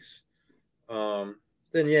face.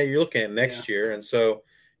 Then yeah, you're looking at next year, and so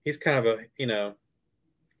he's kind of a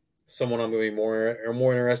someone I'm going to be more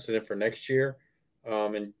interested in for next year.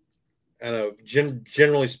 And I know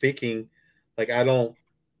generally speaking, like I don't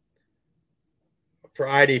for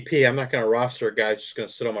IDP, I'm not going to roster a guy who's just going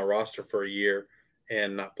to sit on my roster for a year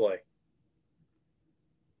and not play.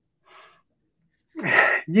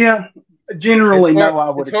 Yeah, generally, no. I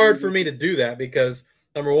would. It's hard for me to do that because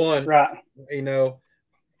number one, right?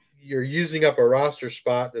 You're using up a roster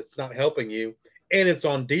spot that's not helping you, and it's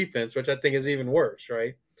on defense, which I think is even worse,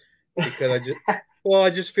 right? Because I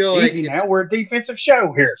just feel like now we're a defensive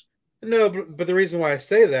show here. No, but the reason why I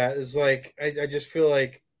say that is like I just feel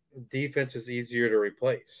like defense is easier to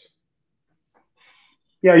replace.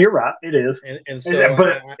 Yeah, you're right. It is, and so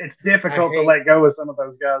but it's difficult to let go of some of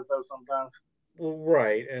those guys though sometimes. Well,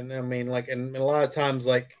 right, and I mean, like, and a lot of times,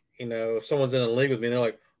 like, if someone's in a league with me, and they're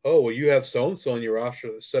like, "Oh, well, you have so and so on your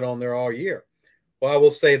roster that's sit on there all year." Well, I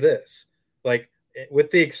will say this: like, with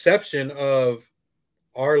the exception of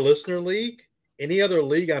our listener league, any other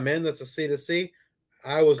league I'm in that's a C2C,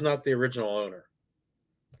 I was not the original owner.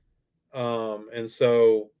 And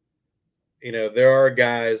so, there are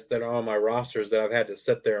guys that are on my rosters that I've had to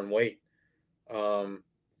sit there and wait. But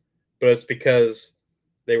it's because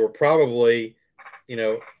they were probably,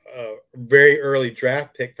 a very early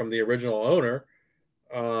draft pick from the original owner.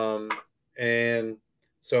 And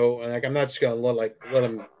so, like, I'm not just going to let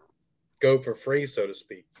them go for free, so to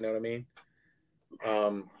speak. You know what I mean?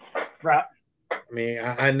 Right. I mean,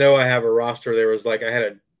 I know I have a roster. There was like,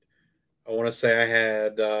 I want to say I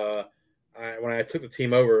had, when I took the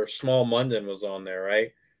team over, Small Munden was on there,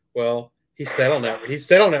 right? Well, he sat on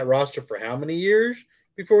that roster for how many years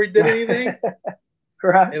before he did anything?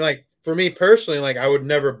 Right. And like, for me personally, like, I would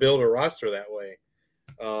never build a roster that way.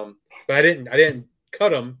 But I didn't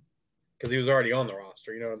cut him because he was already on the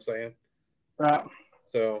roster. You know what I'm saying? Right.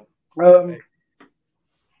 So, but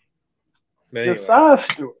anyway, Josiah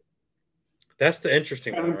Stewart. That's the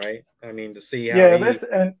interesting one, right? I mean, to see how.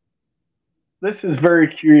 Yeah, this is very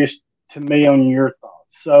curious to me on your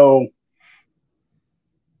thoughts. So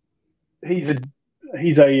he's a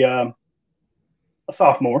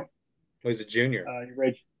sophomore. Well, he's a junior.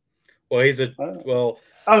 Well, he's a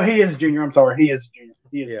Oh, he is a junior. I'm sorry, he is a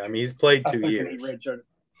junior. I mean, he's played 2 years.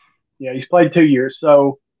 Yeah, he's played 2 years.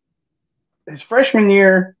 So his freshman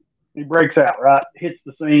year, he breaks out, right? Hits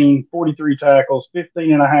the scene, 43 tackles,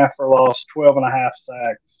 15.5 for loss, 12.5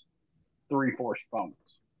 sacks, 3 forced fumbles.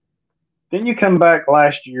 Then you come back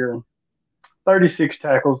last year, 36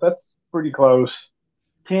 tackles, that's pretty close.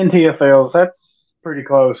 10 TFLs, that's pretty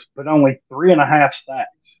close, but only 3.5 sacks.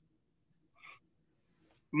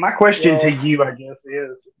 My question to you, I guess,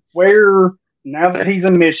 is where, now that he's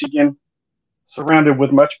in Michigan, surrounded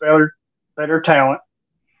with much better talent,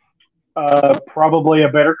 probably a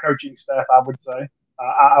better coaching staff, I would say.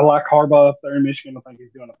 I like Harbaugh up there in Michigan. I think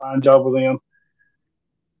he's doing a fine job with them.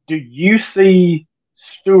 Do you see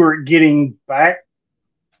Stewart getting back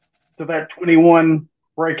to that 21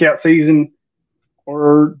 breakout season,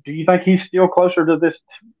 or do you think he's still closer to this,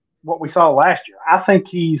 what we saw last year? I think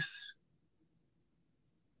he's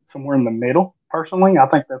somewhere in the middle, personally. I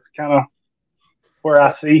think that's kind of where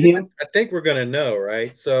I see him. I think we're going to know,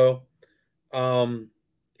 right? So,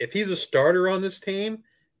 if he's a starter on this team,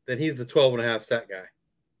 then he's the 12.5 sack guy.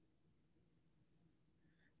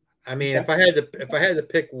 I mean, if I had to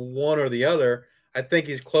pick one or the other, I think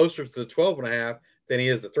he's closer to the 12.5 than he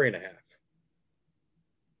is the 3.5.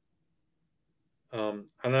 I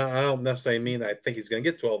don't necessarily mean that I think he's going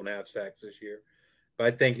to get 12.5 sacks this year, but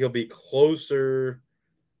I think he'll be closer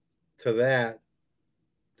to that.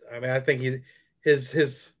 I mean, I think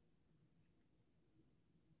his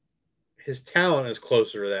talent is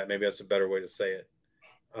closer to that. Maybe that's a better way to say it.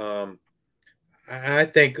 I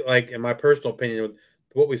think, like, in my personal opinion,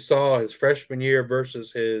 what we saw his freshman year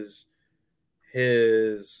versus his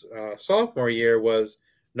sophomore year was,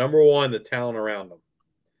 number one, the talent around him.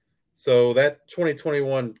 So that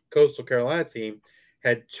 2021 Coastal Carolina team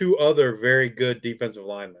had two other very good defensive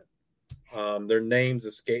linemen. Their names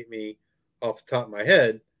escape me off the top of my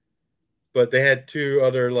head, but they had two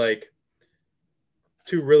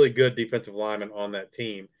really good defensive linemen on that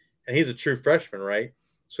team. And he's a true freshman, right?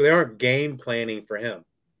 So they aren't game planning for him.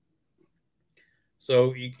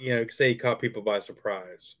 So, you say he caught people by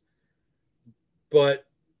surprise. But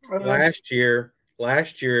last year,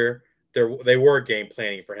 they were game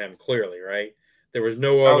planning for him, clearly, right? There was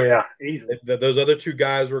no other. Oh, yeah, easily. Those other two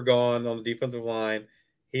guys were gone on the defensive line.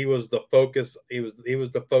 He was the focus. He was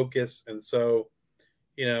the focus, and so,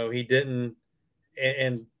 he didn't.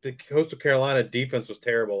 And the Coastal Carolina defense was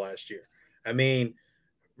terrible last year. I mean,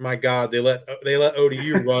 my God, they let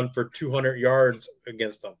ODU run for 200 yards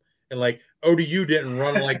against them, and like ODU didn't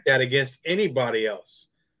run like that against anybody else.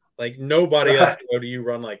 Like nobody else at ODU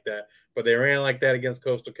run like that, but they ran like that against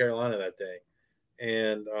Coastal Carolina that day,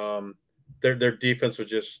 and their defense was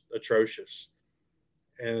just atrocious.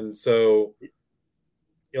 And so,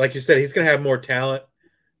 like you said, he's going to have more talent.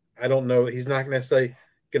 I don't know. He's not necessarily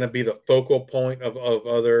going to be the focal point of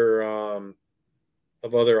other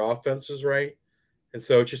offenses, right? And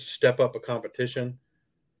so just to step up a competition.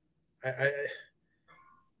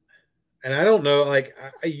 And I don't know. Like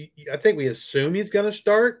I think we assume he's going to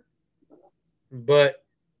start, but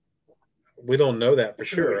we don't know that for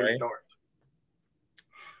sure, right?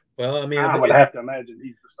 Well, I mean, I would have to imagine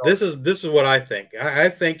he's the starter. This is what I think. I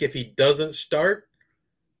think if he doesn't start,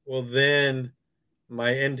 well, then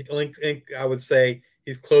my I would say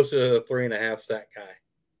he's closer to the 3.5 sack guy.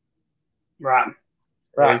 Right.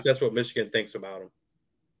 Or at least that's what Michigan thinks about him.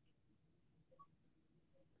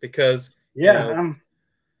 Because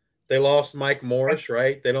they lost Mike Morris,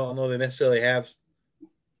 right? They don't know they necessarily have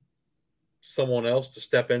someone else to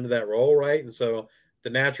step into that role, right? And so the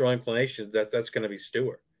natural inclination is that's going to be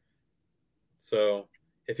Stewart. So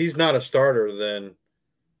if he's not a starter, then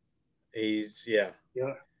he's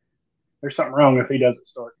There's something wrong if he doesn't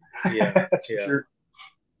start. Yeah, that's for sure.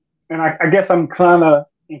 And I guess I'm kind of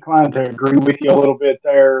inclined to agree with you a little bit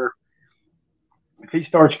there. If he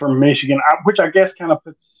starts for Michigan, which I guess kind of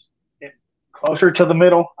puts it closer to the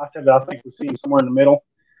middle. I said I think we see him somewhere in the middle.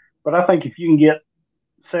 But I think if you can get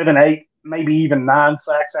 7, 8, maybe even 9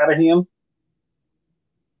 sacks out of him,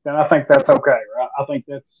 then I think that's okay, right? I think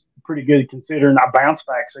that's pretty good considering a bounce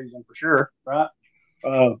back season for sure, right?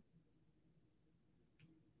 And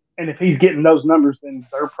if he's getting those numbers, then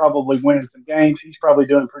they're probably winning some games. He's probably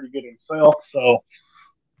doing pretty good himself. So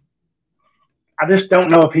I just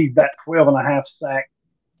don't know if he's that 12.5 sack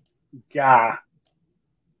guy,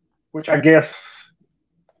 which I guess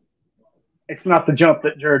it's not the jump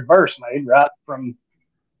that Jared Verse made, right? From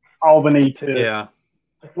Albany to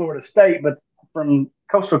Florida State, but from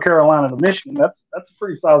Coastal Carolina to Michigan, that's a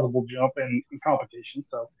pretty sizable jump in competition.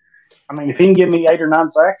 So, I mean, if he can give me 8 or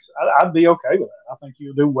 9 sacks, I'd be okay with that. I think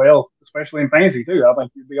you'll do well, especially in fantasy too. I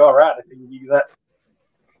think you'd be all right if he can give you that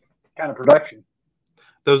kind of production.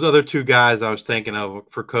 Those other two guys I was thinking of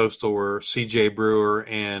for Coastal were C.J. Brewer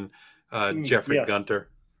and Jeffrey Gunter.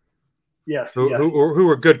 Yes. Who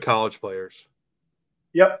were good college players.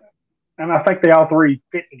 Yep. And I think they all three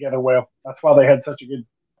fit together well. That's why they had such a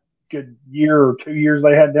good year or 2 years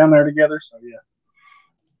they had down there together. So, yeah.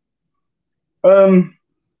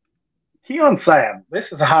 Keon Sabb.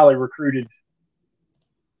 This is a highly recruited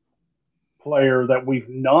player that we've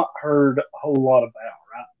not heard a whole lot about,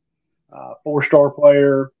 right? 4-star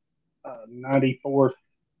player, 94th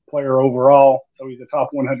player overall. So he's a top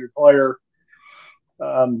 100 player.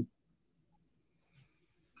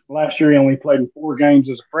 Last year he only played in 4 games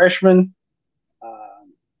as a freshman.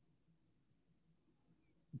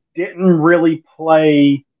 Didn't really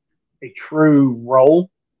play a true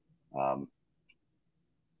role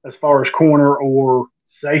as far as corner or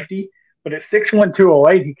safety. But at 6'1",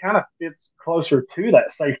 208, he kind of fits closer to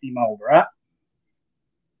that safety mold, right?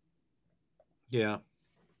 Yeah.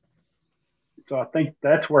 So I think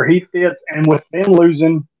that's where he fits. And with them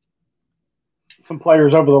losing some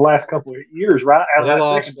players over the last couple of years, right? They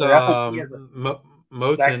lost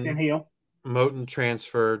Daxton Hill. Moten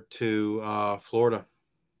transferred to Florida.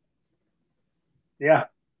 Yeah.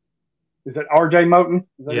 Is it R.J. Moten?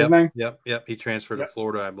 Is that his name? Yep. He transferred to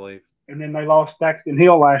Florida, I believe. And then they lost Daxton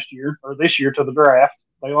Hill last year, or this year, to the draft.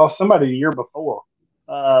 They lost somebody the year before.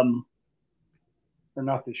 Or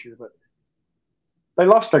not this year, but they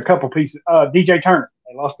lost a couple pieces. DJ Turner.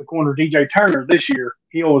 They lost the corner DJ Turner this year.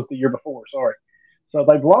 Hill was the year before, sorry. So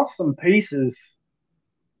they've lost some pieces.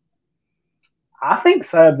 I think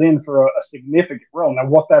Saad's in for a significant role. Now,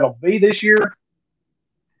 what that'll be this year,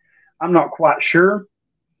 I'm not quite sure,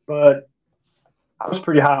 but I was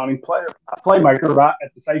pretty high on him. Playmaker, right,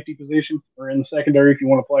 at the safety position or in the secondary if you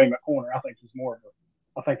want to play him at corner. I think he's more of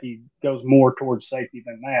I think he goes more towards safety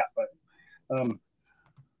than that. But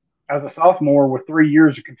as a sophomore with 3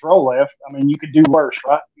 years of control left, I mean, you could do worse,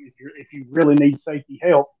 right? If you really need safety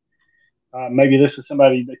help, maybe this is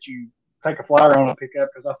somebody that you take a flyer on and pick up,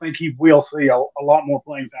 because I think he will see a lot more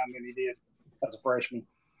playing time than he did as a freshman.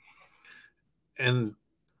 And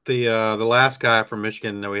the last guy from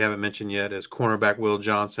Michigan that we haven't mentioned yet is cornerback Will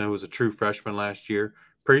Johnson, who was a true freshman last year.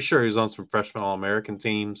 Pretty sure he was on some freshman All-American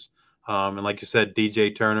teams. And like you said,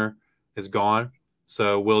 DJ Turner is gone.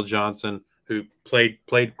 So Will Johnson, who played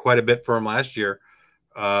quite a bit for him last year,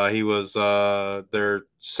 he was their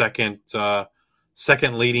second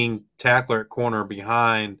leading tackler at corner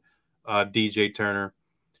behind DJ Turner.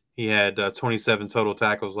 He had 27 total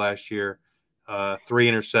tackles last year, 3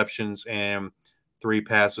 interceptions, and 3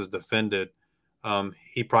 passes defended.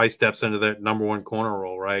 He probably steps into that number 1 corner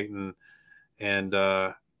role, right? And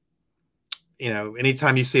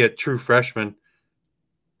anytime you see a true freshman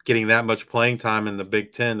getting that much playing time in the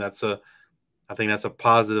Big Ten, I think that's a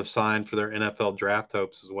positive sign for their NFL draft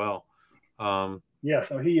hopes as well. Yeah,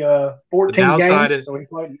 so he 14 games, so he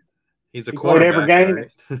played. He's a played every game.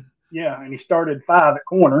 Right? Yeah, and he started 5 at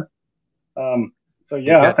corner. So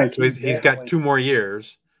yeah, I think he's got 2 more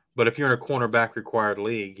years. But if you're in a cornerback required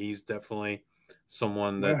league, he's definitely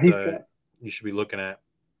someone that you should be looking at.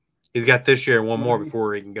 He's got this year and 1 more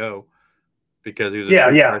before he can go, because he was a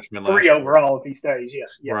true freshman last 3 year. overall if he stays. Yes,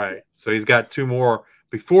 right. Yeah. So he's got 2 more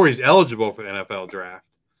before he's eligible for the NFL draft.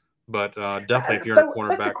 But definitely, if you're in a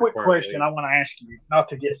cornerback, that's a quick question I want to ask you, not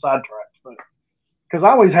to get sidetracked, but because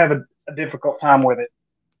I always have a difficult time with it.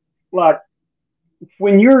 Like,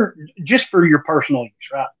 when you're just for your personal use,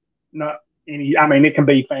 right? Not any. I mean, it can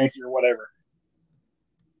be fancy or whatever.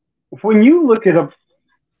 When you look at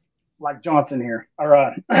like Johnson here,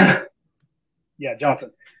 or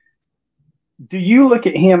Johnson, do you look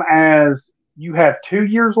at him as you have 2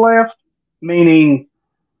 years left, meaning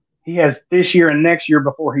he has this year and next year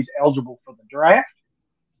before he's eligible for the draft?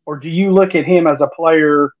 Or do you look at him as a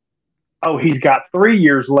player, he's got 3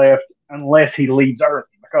 years left unless he leaves early?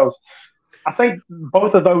 Because I think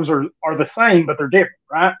both of those are the same, but they're different,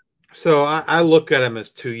 right? So I look at him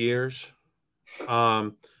as 2 years,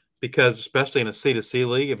 because especially in a C2C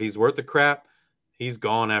league, if he's worth the crap, he's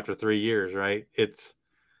gone after 3 years, right? It's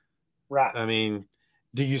right. I mean,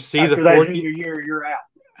 do you see after the that junior year, you're out?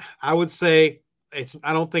 I would say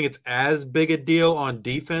I don't think it's as big a deal on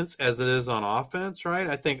defense as it is on offense, right?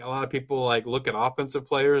 I think a lot of people look at offensive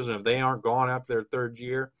players, and if they aren't gone after their 3rd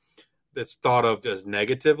year, that's thought of as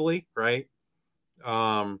negatively, right?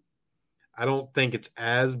 I don't think it's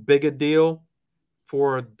as big a deal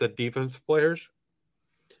for the defensive players,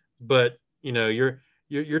 but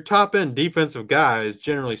your top end defensive guys,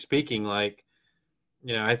 generally speaking, I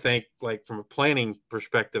think from a planning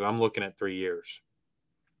perspective, I'm looking at 3 years.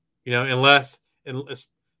 Unless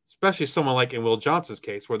especially someone like in Will Johnson's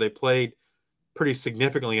case, where they played pretty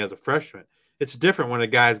significantly as a freshman. It's different when a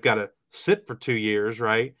guy's got to sit for 2 years,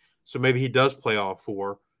 right? So maybe he does play all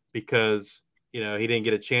 4 because he didn't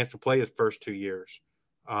get a chance to play his first 2 years.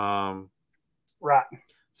 Right.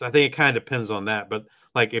 So I think it kind of depends on that. But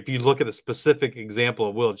if you look at the specific example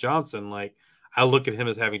of Will Johnson, I look at him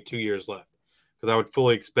as having 2 years left, because I would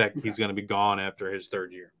fully expect he's going to be gone after his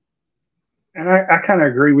 3rd year. And I kind of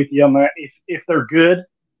agree with you on that. If they're good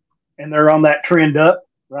and they're on that trend up,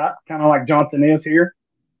 right, kind of like Johnson is here,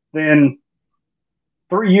 then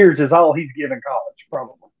 3 years is all he's given college,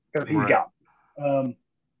 probably, because he's gone.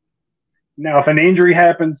 Now, if an injury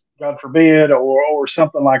happens, God forbid, or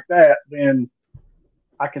something like that, then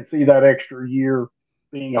I can see that extra year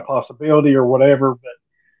being a possibility or whatever.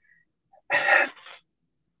 But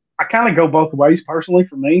I kind of go both ways personally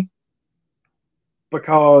for me,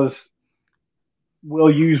 because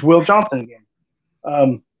we'll use Will Johnson again.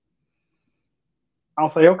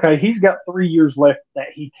 I'll say, okay, he's got 3 years left that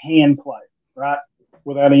he can play, right,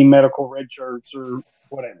 without any medical red shirts or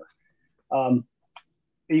whatever.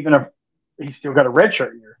 Even if he's still got a red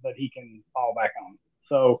shirt year that he can fall back on.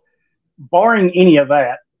 So, barring any of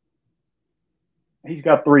that, he's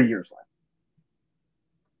got 3 years left.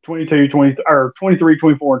 22, 20, or 23,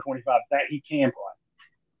 24, and 25 that he can play.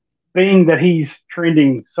 Being that he's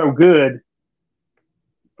trending so good,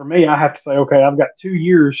 for me, I have to say, okay, I've got 2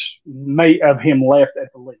 years of him left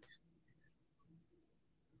at the least.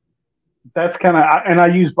 That's kind of, and I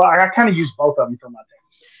kind of use both of them for my team.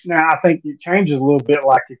 Now, I think it changes a little bit,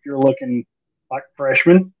 like if you're looking like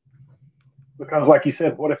freshmen, because like you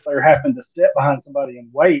said, what if they're having to sit behind somebody and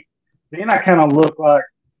wait? Then I kind of look like,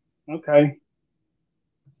 okay,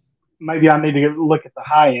 maybe I need to look at the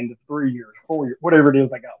high end of 3 years, 4 years, whatever it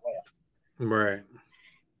is I got left. Right.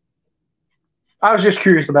 I was just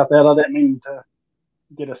curious about that. I didn't mean to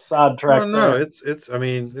get a sidetrack. Oh no, it's. I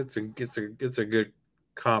mean, it's a good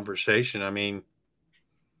conversation. I mean,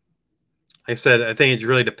 like I said, I think it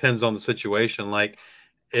really depends on the situation. Like,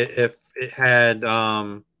 if it had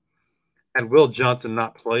Will Johnson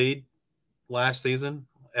not played last season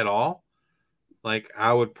at all, like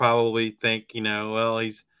I would probably think, well,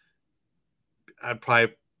 I'd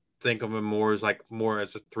probably think of him more as a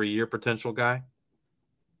 3-year potential guy,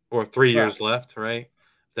 or 3 years left, right?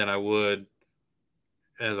 Than I would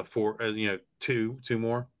as a 4, two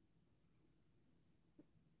more.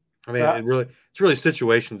 I mean, it's really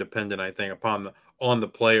situation dependent, I think, on the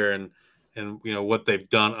player and what they've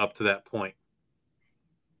done up to that point.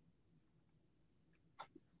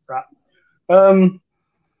 Right. I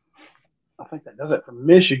think that does it for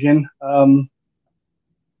Michigan.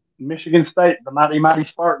 Michigan State, the mighty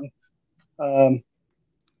Spartans.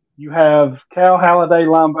 You have Cal Halliday,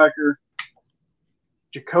 linebacker,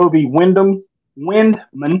 Jacoby Windman,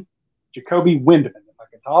 Jacoby Windman, if I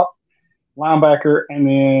can talk, linebacker, and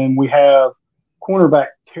then we have cornerback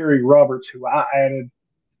Terry Roberts, who I added.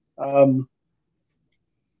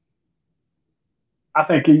 I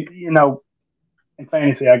think, in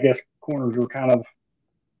fantasy, I guess corners are kind of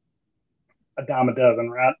a dime a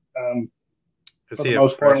dozen, right? For the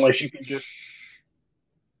most part, unless you can just.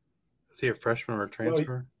 Is he a freshman or a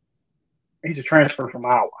transfer? Well, he's a transfer from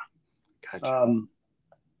Iowa. Gotcha.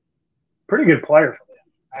 Pretty good player for them,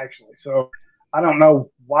 actually. So I don't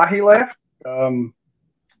know why he left, because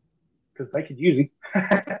they could use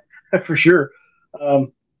him for sure.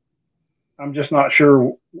 I'm just not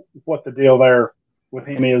sure what the deal there with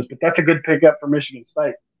him is, but that's a good pickup for Michigan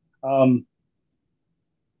State.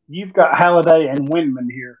 You've got Halliday and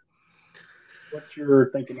Windman here. What's your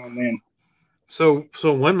thinking on them? So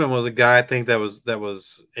Windman was a guy I think that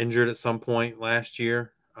was injured at some point last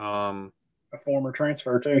year. A former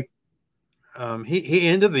transfer too. He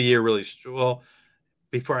ended the year really well.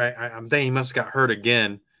 Before I'm thinking he must have got hurt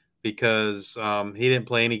again because he didn't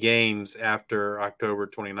play any games after October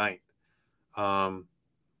 29th.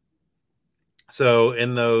 So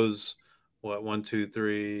in those 1, 2,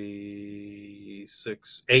 3,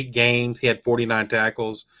 6, 8 games, he had 49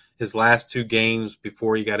 tackles. His last 2 games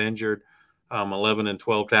before he got injured, 11 and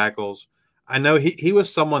 12 tackles. I know he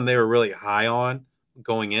was someone they were really high on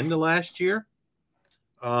going into last year.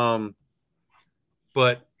 But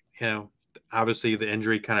obviously the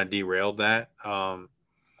injury kind of derailed that.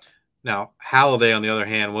 Now Halliday, on the other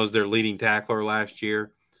hand, was their leading tackler last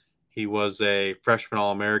year. He was a freshman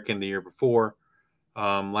All-American the year before.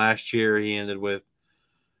 Last year he ended with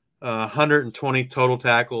 120 total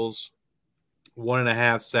tackles,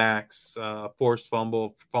 1.5 sacks, forced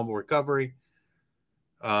fumble recovery.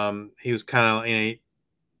 He was kind of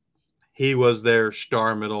he was their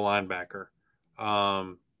star middle linebacker.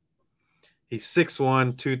 He's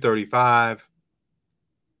 6'1", 235.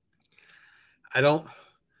 I'm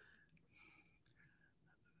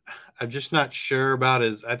just not sure about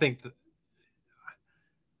his. I think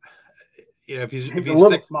if he's a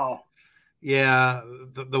little small. Yeah,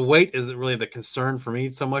 the weight isn't really the concern for me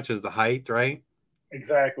so much as the height, right?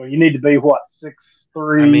 Exactly. You need to be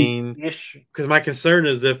 6'3". I mean, because my concern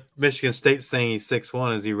is if Michigan State's saying he's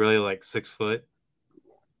 6'1", is he really like 6 foot?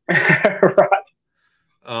 Right.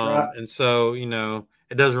 Right. And so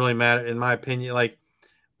it doesn't really matter in my opinion. Like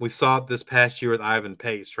we saw it this past year with Ivan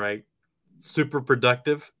Pace, right? Super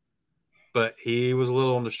productive, but he was a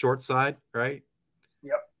little on the short side, right?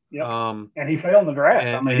 Yep. And he fell in the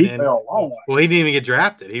draft. He fell a long way. Well, he didn't even get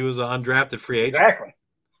drafted. He was an undrafted free agent. Exactly.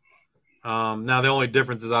 Now the only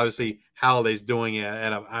difference is obviously Halliday's doing it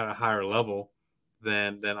at a higher level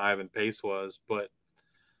than Ivan Pace was, but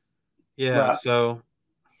yeah. Right. So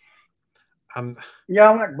I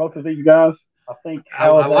like both of these guys. I think I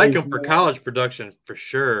like them for college production for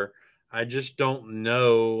sure. I just don't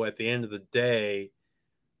know at the end of the day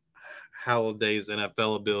Halliday's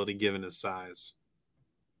NFL ability given his size.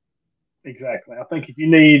 Exactly. I think if you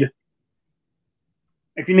need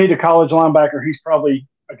a college linebacker, he's probably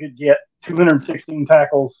a good get. 216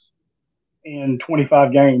 tackles, in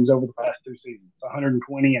 25 games over the past 2 seasons,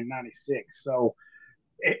 120 and 96. So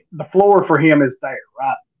the floor for him is there,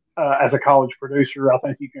 right? As a college producer, I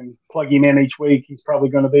think you can plug him in each week. He's probably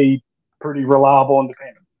going to be pretty reliable and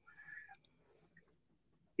dependable.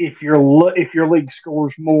 If your league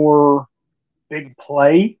scores more big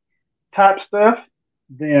play type stuff,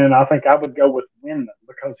 then I think I would go with Wyndham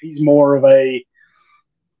because he's more of a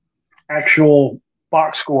actual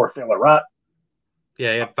box score filler, right?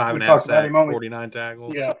 Yeah, he had 5.5 sacks, 49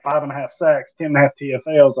 tackles. Yeah, 5.5 sacks, 10.5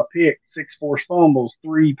 TFLs, a pick, 6 forced fumbles,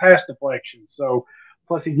 3 pass deflections. So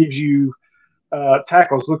plus he gives you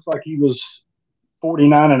tackles. Looks like he was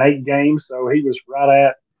 49 in 8 games, so he was right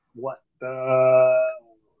at what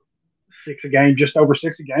 6 a game, just over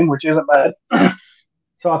 6 a game, which isn't bad.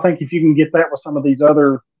 So I think if you can get that with some of these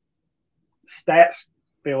other stats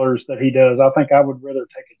fillers that he does, I think I would rather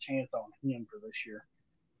take a chance on him for this year.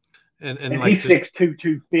 And like he's 6'2",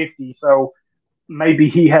 250, so maybe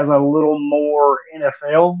he has a little more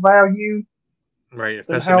NFL value. Right,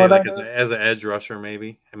 especially maybe like as an edge rusher,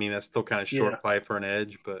 maybe. I mean, that's still kind of short play for an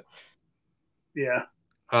edge, but yeah.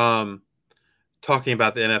 Talking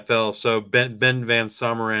about the NFL, so Ben Van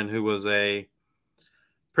Sumeren, who was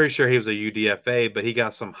pretty sure he was a UDFA, but he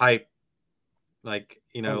got some hype, like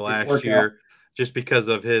last year, just because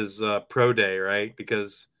of his pro day, right?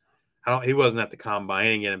 Because he wasn't at the combine,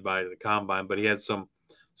 he didn't get invited to the combine, but he had some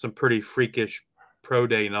pretty freakish pro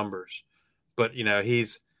day numbers. But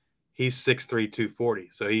he's 6'3", 240,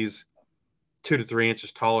 so he's 2 to 3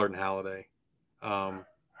 inches taller than Halliday.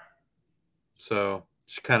 So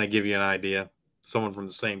just kind of give you an idea. Someone from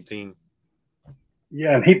the same team.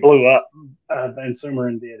 Yeah, and he blew up. Van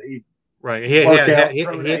Sumeren did.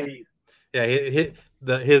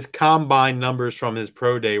 His combine numbers from his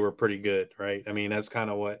pro day were pretty good, right? I mean, that's kind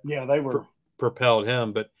of what they were propelled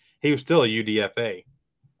him, but he was still a UDFA.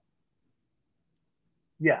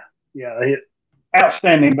 Yeah,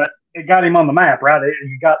 outstanding, but it got him on the map, right?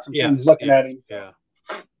 You got some things looking at him. Yeah.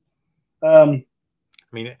 I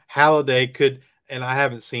mean, Halliday could, and I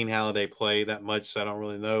haven't seen Halliday play that much, so I don't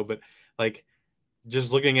really know, but like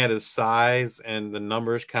just looking at his size and the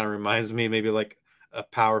numbers kind of reminds me maybe like a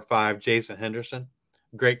Power 5 Jason Henderson.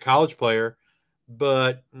 Great college player,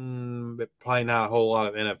 but probably not a whole lot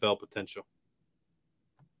of NFL potential.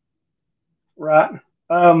 Right.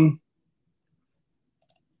 So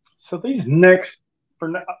these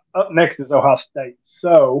up next is Ohio State.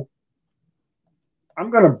 So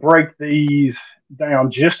I'm going to break these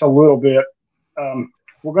down just a little bit.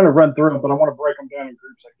 We're going to run through them, but I want to break them down in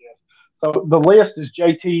groups, I guess. So the list is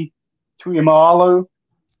JT Tuimoloau,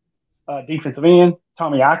 defensive end,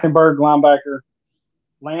 Tommy Eichenberg, linebacker,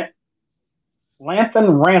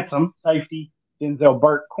 Lathan Ransom, safety, Denzel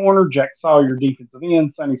Burke, corner, Jack Sawyer, defensive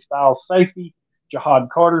end, Sonny Styles, safety, Jahad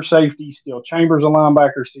Carter, safety, Steele Chambers, a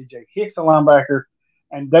linebacker, CJ Hicks, a linebacker,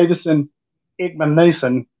 and Davison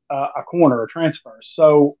Igmanison, a corner, a transfer.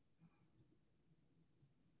 So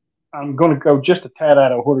I'm going to go just a tad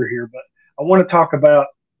out of order here, but I want to talk about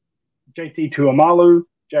JT Tuimoloau,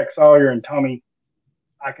 Jack Sawyer, and Tommy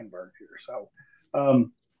Eichenberg here. So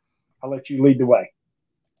I'll let you lead the way.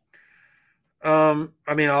 I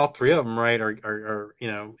mean, all three of them, right, are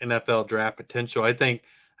NFL draft potential. I think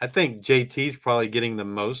JT's probably getting the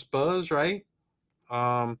most buzz, right?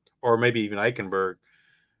 Or maybe even Eichenberg.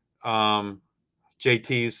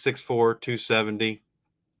 JT's 6'4", 270.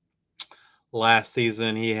 Last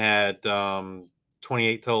season, he had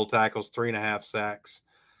 28 total tackles, 3.5 sacks,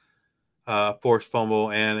 forced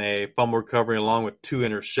fumble, and a fumble recovery along with 2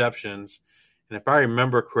 interceptions. And if I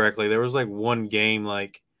remember correctly, there was like one game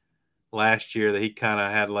like last year that he kind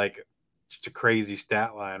of had like just a crazy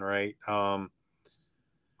stat line, right? JT.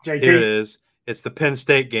 Here it is. It's the Penn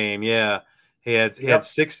State game. Yeah, he had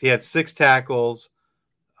 6 tackles,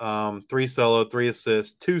 3 solo, 3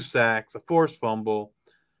 assists, 2 sacks, a forced fumble,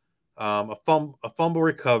 a fumble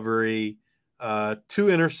recovery, 2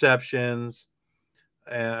 interceptions.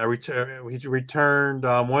 He returned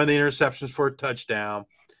one of the interceptions for a touchdown,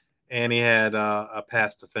 and he had a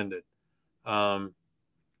pass defended.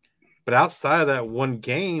 But outside of that one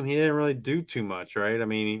game, he didn't really do too much, right? I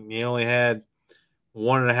mean, he only had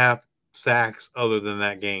 1.5 sacks other than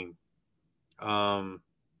that game. So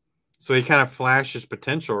he kind of flashed his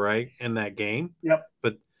potential, right, in that game. Yep.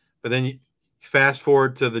 But then you fast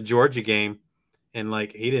forward to the Georgia game, and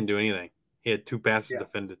like he didn't do anything. He had 2 passes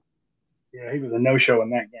defended. Yeah, he was a no-show in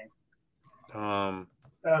that game.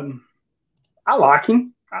 I like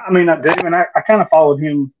him. I mean, I do, and I kind of followed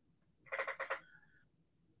him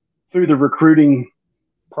through the recruiting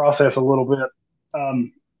process a little bit,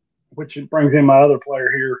 which brings in my other player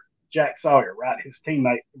here, Jack Sawyer, right, his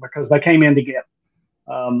teammate, because they came in together.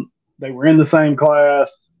 They were in the same class.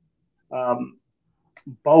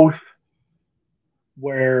 Both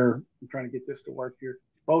were, I'm trying to get this to work here,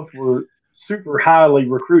 both were super highly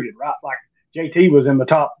recruited, right? Like JT was in the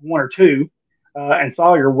top one or two, and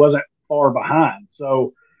Sawyer wasn't far behind.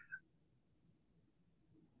 So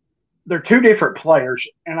they're two different players,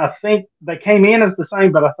 and I think they came in as the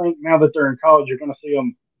same, but I think now that they're in college, you're going to see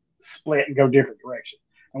them split and go different directions.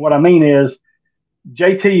 And what I mean is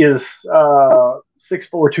JT is 6'4",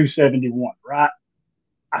 271, right?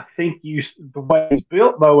 I think the way he's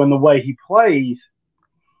built, though, and the way he plays,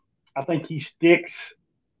 I think he sticks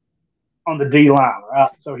on the D line, right?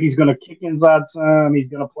 So he's going to kick inside some. He's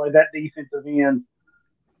going to play that defensive end.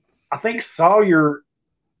 I think Sawyer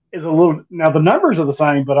is a little – now, the numbers are the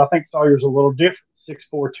same, but I think Sawyer's a little different. 6'4",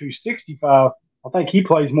 265. I think he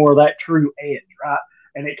plays more of that true edge, right?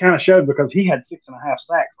 And it kind of showed because he had 6.5 sacks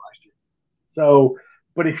last year. So,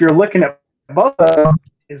 but if you're looking at both of them,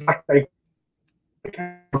 it's like they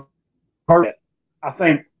hurt it. I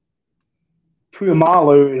think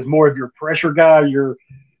Tuimalu is more of your pressure guy, your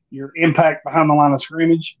impact behind the line of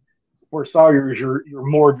scrimmage, where Sawyer is your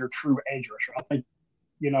more of your true edge rusher. I think,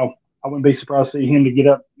 I wouldn't be surprised to see him to get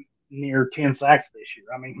up near 10 sacks this year.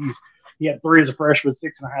 I mean, he had 3 as a freshman,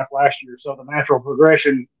 6.5 last year. So the natural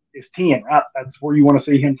progression is 10, right? That's where you want to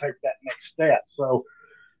see him take that next step. So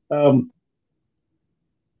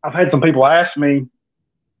I've had some people ask me,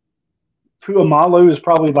 Tuimalu is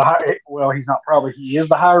probably the high. Well, he's not probably. He is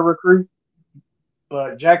the higher recruit,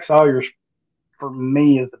 but Jack Sawyer's, for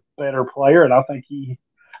me, is the better player, and I think I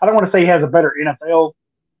don't want to say he has a better NFL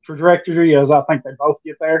trajectory, as I think they both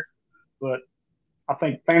get there, but I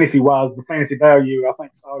think fantasy-wise, the fantasy value, I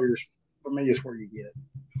think Sawyer's, for me, is where you get it.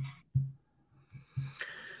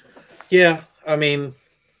 Yeah, I mean,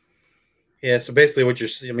 so basically what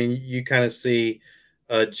you kind of see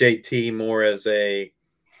JT more as a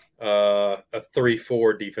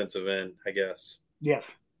 3-4 defensive end, I guess. Yes.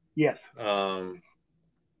 And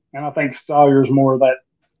I think Sawyer's more of that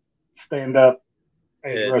stand-up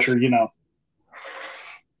edge rusher,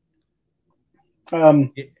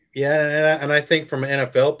 Yeah, and I think from an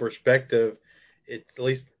NFL perspective, at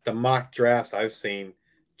least the mock drafts I've seen,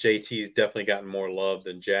 JT's definitely gotten more love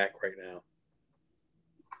than Jack right now.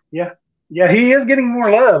 Yeah, he is getting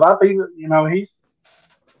more love. I think, he's,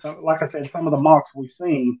 like I said, some of the mocks we've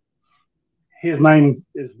seen, his name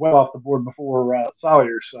is well off the board before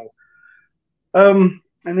Sawyer. So, and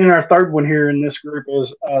then our third one here in this group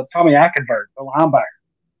is Tommy Eichenberg, the linebacker.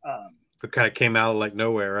 It kind of came out of like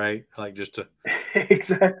nowhere, right? Like just to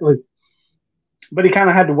exactly. But he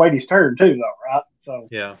kind of had to wait his turn too, though, right? So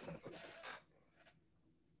yeah,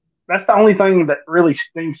 that's the only thing that really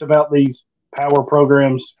stinks about these power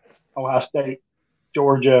programs: Ohio State,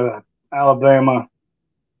 Georgia, Alabama.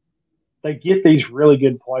 They get these really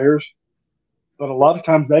good players, but a lot of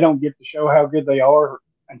times they don't get to show how good they are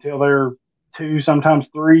until they're 2, sometimes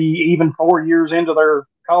 3, even 4 years into their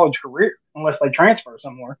college career, unless they transfer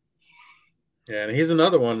somewhere. Yeah, and he's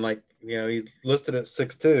another one. Like, he's listed at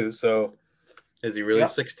 6'2", so is he really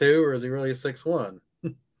 6'2", or is he really a 6'1"?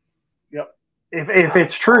 Yep. If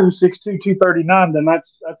it's true, 6'2", 239, then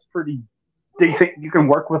that's pretty decent. You can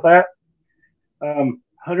work with that.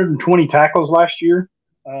 120 tackles last year.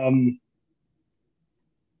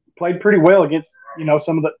 Played pretty well against,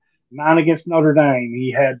 some of the 9 against Notre Dame.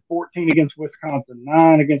 He had 14 against Wisconsin,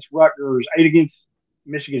 9 against Rutgers, 8 against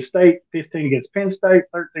Michigan State, 15 against Penn State,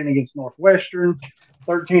 13 against Northwestern,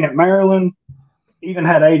 13 at Maryland, even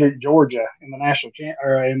had 8 at Georgia in the national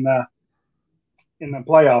or in the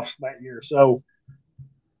playoffs that year. So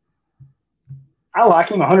I like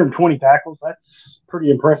him. 120 tackles. That's pretty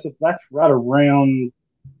impressive. That's right around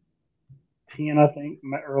 10, I think,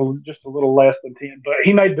 or just a little less than 10. But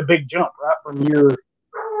he made the big jump right from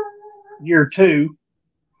year 2,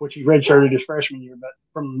 which he redshirted his freshman year. But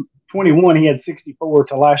from 21, he had 64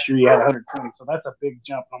 to last year he had 120. So that's a big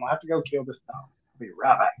jump. I'm gonna have to go kill this dog. I'll be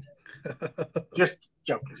right back. Just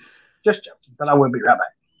joking. But I will be right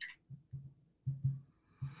back.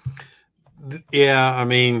 Yeah, I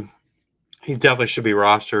mean, he definitely should be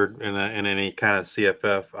rostered in any kind of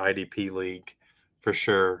CFF IDP league for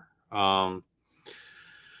sure.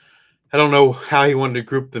 I don't know how he wanted to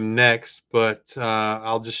group them next, but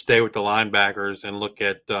I'll just stay with the linebackers and look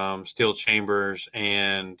at Steel Chambers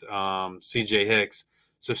and CJ Hicks.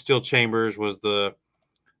 So Steel Chambers was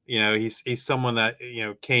he's someone that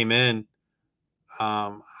came in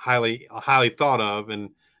highly thought of and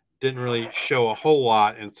didn't really show a whole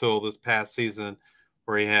lot until this past season,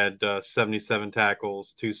 where he had 77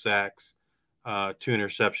 tackles, 2 sacks, 2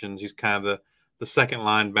 interceptions. He's kind of the second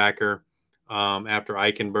linebacker after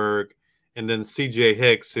Eichenberg, and then C.J.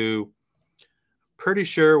 Hicks, who pretty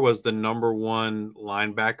sure was the number one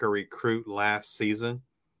linebacker recruit last season.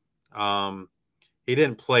 He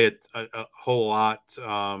didn't play a whole lot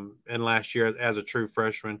in last year as a true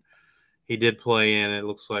freshman. He did play in, it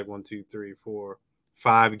looks like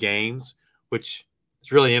 5 games, which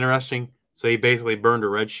is really interesting. So he basically burned a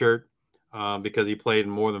red shirt because he played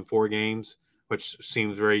in more than 4 games, which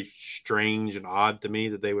seems very strange and odd to me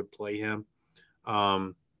that they would play him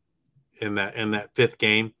in that 5th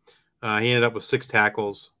game. He ended up with 6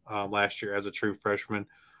 tackles last year as a true freshman.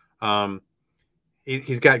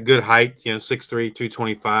 He's got good height, 6'3",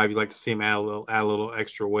 225. You'd like to see him add a little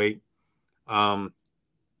extra weight.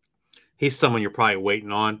 He's someone you're probably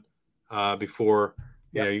waiting on before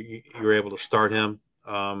you were able to start him.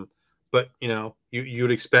 But you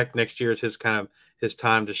would expect next year is his time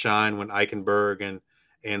to shine when Eichenberg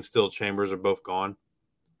and Still Chambers are both gone.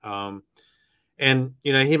 And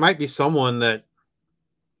he might be someone that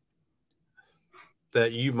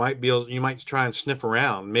you might try and sniff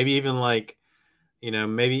around, maybe even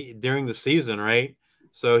maybe during the season, right?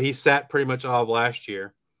 So he sat pretty much all of last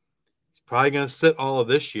year. He's probably going to sit all of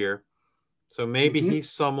this year. So maybe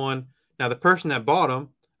he's someone. Now, the person that bought him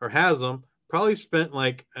or has him probably spent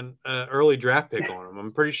an early draft pick on him.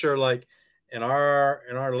 I'm pretty sure, in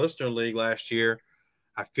our listener league last year,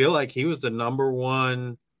 I feel like he was the number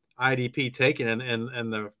 1 IDP taken in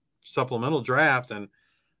the supplemental draft, and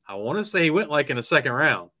I want to say he went in the 2nd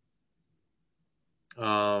round.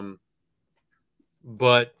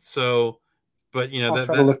 But I'll try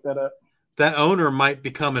to look that up. That owner might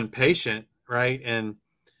become impatient, right? And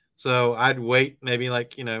so I'd wait maybe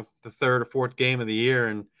the 3rd or 4th game of the year,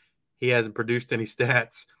 and he hasn't produced any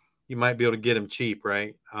stats. You might be able to get him cheap,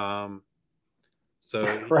 right? Right.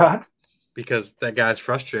 Because that guy's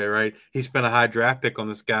frustrated, right? He spent a high draft pick on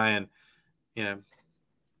this guy, and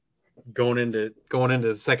going into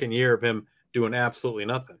the 2nd year of him doing absolutely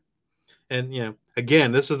nothing. And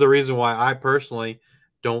again, this is the reason why I personally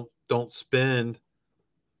don't spend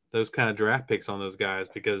those kind of draft picks on those guys,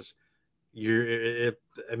 because it's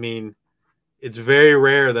very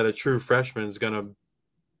rare that a true freshman is going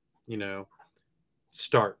to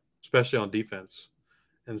start, especially on defense.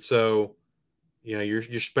 And so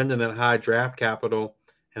you're spending that high draft capital,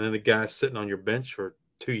 and then the guy's sitting on your bench for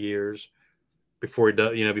 2 years before he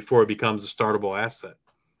does, before it becomes a startable asset.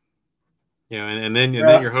 And then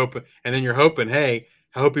you're hoping, hey,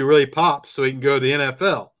 I hope he really pops so he can go to the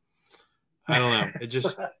NFL. I don't know.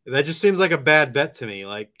 That just seems like a bad bet to me,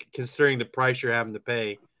 considering the price you're having to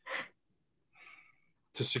pay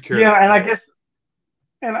to secure. Yeah, and I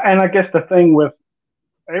guess the thing with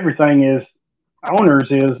everything is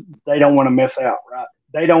owners is they don't want to miss out, right?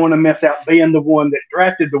 They don't want to miss out being the one that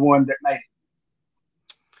drafted the one that made it.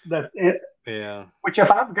 That's it. Yeah. Which if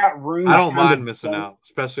I've got room, I don't mind missing out,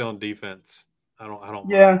 especially on defense. I don't.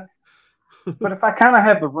 Yeah. But if I kind of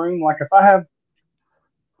have the room, if I have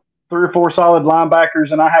 3 or 4 solid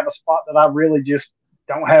linebackers and I have a spot that I really just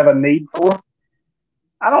don't have a need for,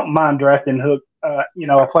 I don't mind drafting a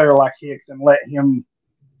player like Hicks and let him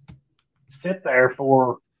sit there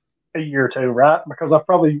for a year or 2, right? Because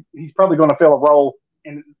he's probably going to fill a role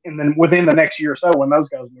and then within the next year or so when those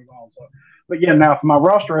guys move on. So, but yeah, now for my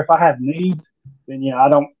roster, if I have needs, then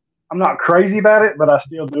I'm not crazy about it, but I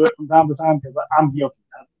still do it from time to time because I'm guilty.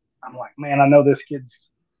 I'm like, man, I know this kid's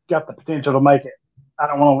got the potential to make it. I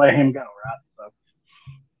don't want to let him go, right?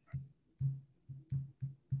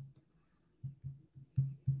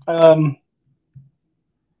 So,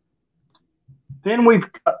 then we've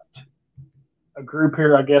got a group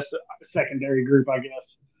here, I guess, a secondary group, I guess.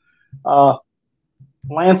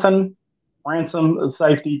 Ransom, the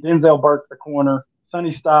safety, Denzel Burke, the corner,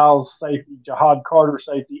 Sonny Styles, safety, Jihad Carter,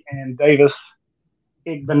 safety, and Davis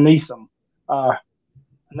Igbeneghem,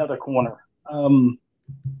 another corner.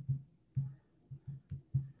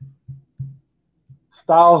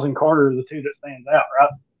 Styles and Carter are the 2 that stands out,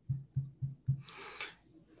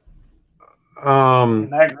 right? In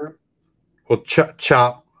that group. Well,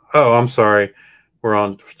 Chop. Oh, I'm sorry.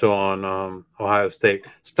 We're still on Ohio State.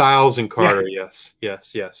 Styles and Carter, yeah.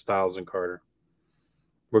 Yes. Styles and Carter.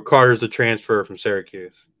 Where Carter's the transfer from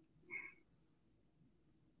Syracuse.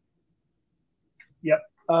 Yep.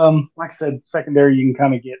 Like I said, secondary you can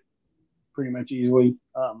kind of get pretty much easily.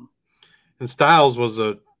 And Styles was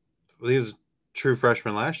he was a true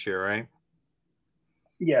freshman last year, right?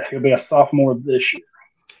 Yes, he'll be a sophomore this year.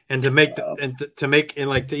 And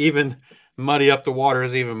to even muddy up the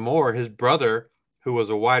waters even more, his brother, who was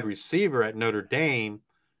a wide receiver at Notre Dame,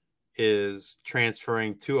 is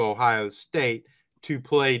transferring to Ohio State to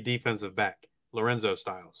play defensive back. Lorenzo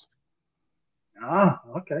Styles. Ah,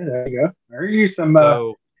 okay, there you go. There you some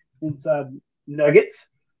So inside nuggets.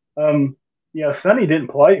 Yeah, Sonny didn't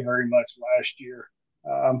play very much last year.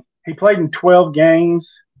 He played in 12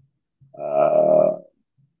 games, uh,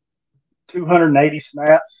 280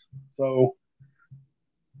 snaps. So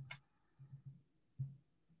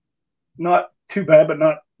not too bad, but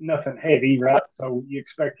not nothing heavy, right? So you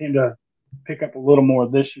expect him to pick up a little more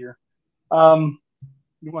this year.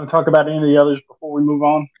 You want to talk about any of the others before we move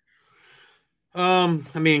on?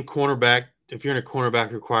 I mean, cornerback. If you're in a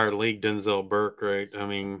cornerback required league, Denzel Burke, right? I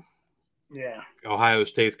mean, Yeah. Ohio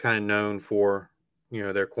State's kind of known for,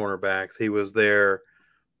 their cornerbacks. He was their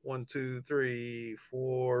 5th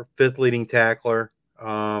leading tackler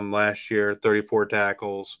last year, 34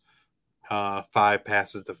 tackles, 5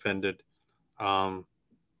 passes defended. I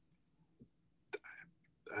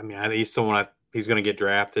mean, he's someone he's going to get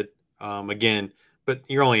drafted again, but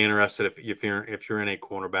you're only interested if you're in a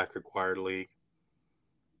cornerback required league.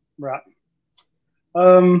 Right.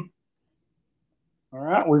 All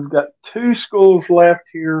right, we've got 2 schools left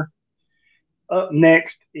here. Up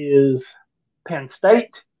next is Penn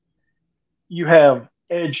State. You have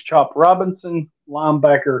edge Chop Robinson,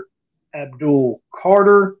 linebacker Abdul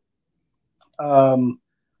Carter,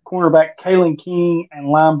 cornerback Kalen King, and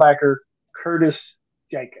linebacker Curtis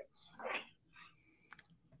Jacobs.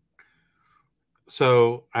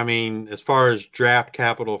 So, I mean, as far as draft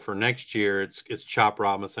capital for next year, it's Chop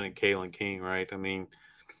Robinson and Kalen King, right? I mean,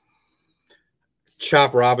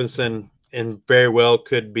 Chop Robinson and very well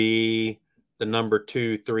could be the number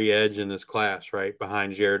 2, 3 edge in this class, right?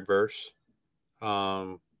 Behind Jared Verse.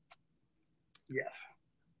 Yes.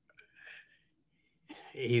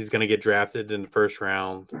 He's going to get drafted in the first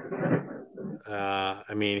round.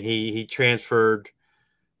 I mean, he transferred.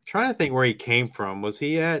 I'm trying to think where he came from. Was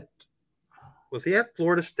he at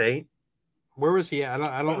Florida State? Where was he at?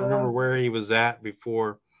 I don't remember where he was at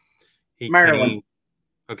before he Maryland. came.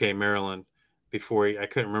 Okay, Maryland. I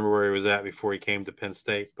couldn't remember where he was at before he came to Penn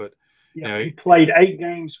State. But yeah, he played 8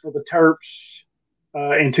 games for the Terps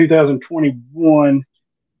in 2021.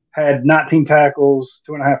 Had 19 tackles,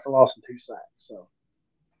 2.5 for loss, and 2 sacks. So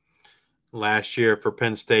last year for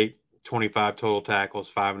Penn State, 25 total tackles,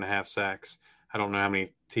 5.5 sacks. I don't know how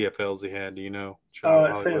many TFLs he had. Do you know?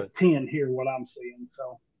 It says 10 here, what I'm seeing.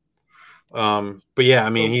 So, but yeah, I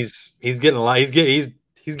mean, he's getting a lot. He's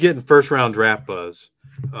getting first round draft buzz.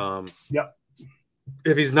 Yep.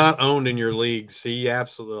 If he's not owned in your leagues, he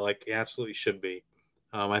absolutely should be.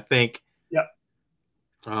 I think. Yep.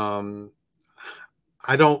 I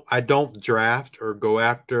don't draft or go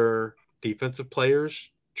after defensive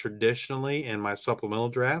players traditionally in my supplemental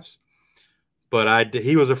drafts, but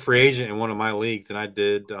he was a free agent in one of my leagues, and I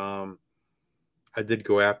did go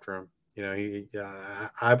after him.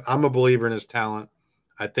 I'm a believer in his talent.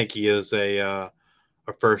 I think he is a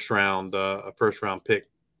first round pick,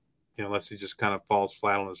 unless he just kind of falls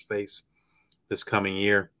flat on his face this coming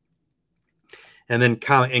year. And then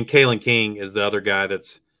Kalen King is the other guy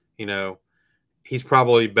that's, he's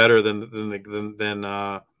probably better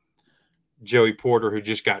than Joey Porter, who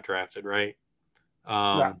just got drafted, right?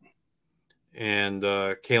 right. And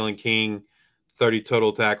Kalen King, 30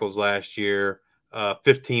 total tackles last year,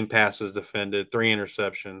 15 passes defended, 3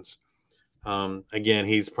 interceptions. Again,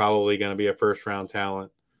 he's probably going to be a first-round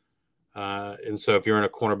talent. And so if you're in a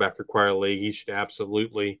cornerback required league, he should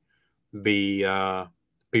absolutely be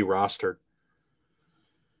rostered.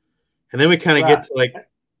 And then we kind of get to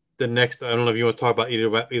the next. I don't know if you want to talk about either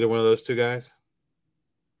one of those 2 guys.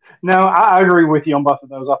 No, I agree with you on both of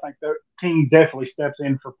those. I think that King definitely steps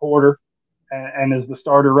in for Porter and is the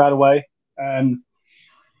starter right away. And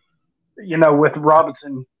with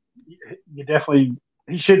Robinson,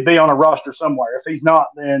 he should be on a roster somewhere. If he's not,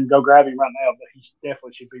 then go grab him right now. But he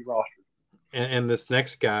definitely should be rostered. And this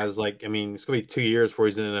next guy is it's going to be 2 years before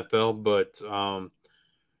he's in the NFL. But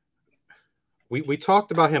we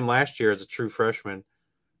talked about him last year as a true freshman,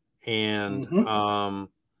 and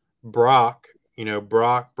Brock.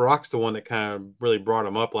 Brock's the one that kind of really brought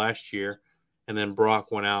him up last year, and then Brock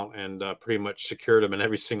went out and pretty much secured him in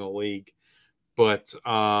every single league. But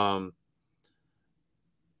I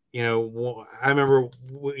remember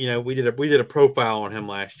we did a profile on him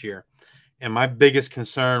last year, and my biggest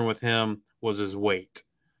concern with him was his weight,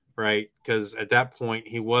 right? Because at that point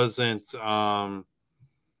he wasn't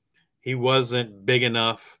big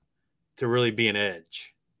enough to really be an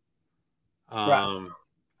edge. Right.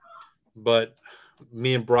 But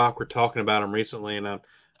me and Brock were talking about him recently, and I'm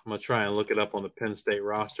gonna try and look it up on the Penn State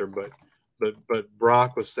roster. But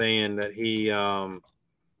Brock was saying that he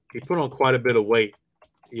put on quite a bit of weight,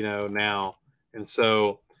 now, and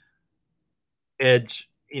so edge,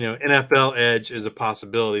 NFL edge is a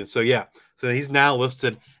possibility. And so, yeah, so he's now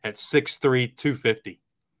listed at 6'3", 250.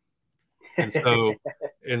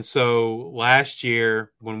 And so last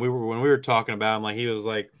year when we were talking about him, like he was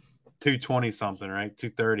like 220 something, right?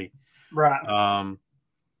 230. Right.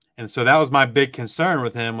 And so that was my big concern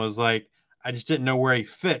with him, was like, I just didn't know where he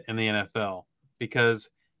fit in the NFL because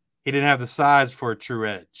he didn't have the size for a true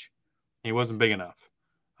edge. He wasn't big enough.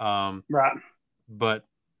 Right. But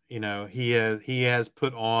he has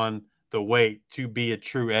put on the weight to be a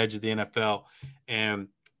true edge of the NFL, and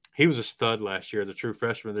he was a stud last year as a true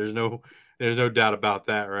freshman. There's no doubt about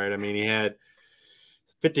that, right? I mean, he had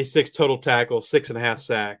 56 total tackles, 6.5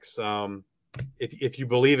 sacks. If you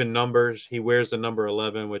believe in numbers, he wears the number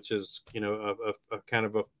 11, which is a kind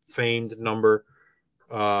of a famed number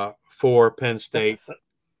for Penn State.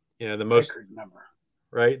 The most number.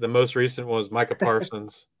 Right. The most recent was Micah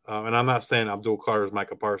Parsons. And I'm not saying Abdul Carter is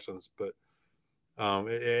Micah Parsons, but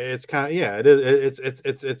it's kind of, yeah, it is.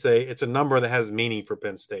 It's a number that has meaning for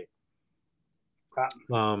Penn State.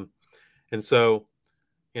 And so,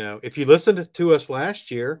 if you listened to us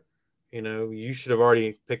last year, you should have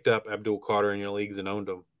already picked up Abdul Carter in your leagues and owned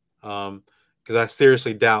him. Because I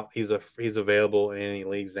seriously doubt he's available in any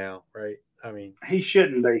leagues now, right? I mean, he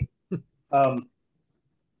shouldn't be.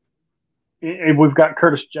 We've got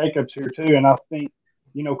Curtis Jacobs here too, and I think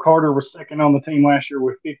Carter was second on the team last year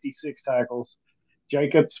with 56 tackles.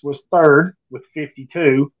 Jacobs was third with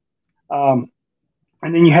 52. And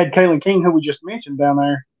then you had Kalen King, who we just mentioned down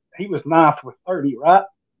there. He was ninth with 30, right?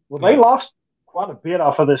 Well, they lost quite a bit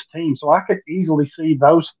off of this team, so I could easily see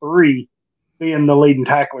those three being the leading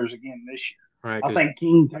tacklers again this year. Right, I think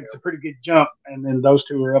King takes a pretty good jump, and then those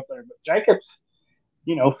two are up there. But Jacobs,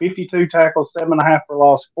 52 tackles, 7.5 for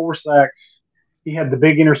loss, 4 sacks. He had the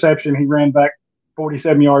big interception. He ran back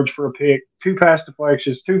 47 yards for a pick, 2 pass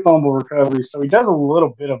deflections, 2 fumble recoveries. So he does a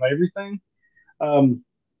little bit of everything.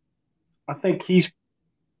 I think he's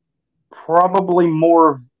probably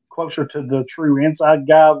more closer to the true inside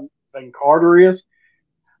guy than Carter is.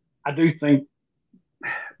 I do think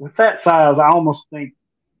with that size, I almost think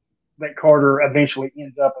that Carter eventually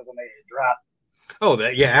ends up as an edge, right? Oh,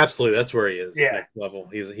 absolutely. That's where he is. Yeah. Next level.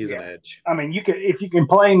 He's an edge. I mean, if you can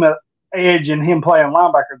play him at edge and him playing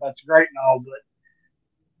linebacker, that's great and all, but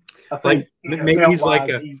I think maybe he's like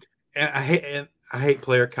I hate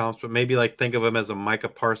player comps, but maybe like think of him as a Micah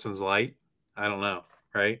Parsons light. I don't know,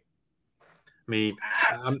 right? I mean,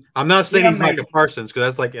 I'm not saying he's Micah Parsons because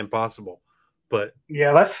that's like impossible, but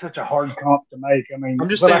yeah, that's such a hard comp to make. I mean, I'm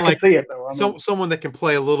just saying, like, see it though. Someone that can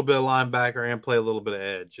play a little bit of linebacker and play a little bit of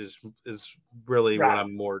edge is really right. what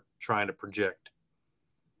I'm more trying to project.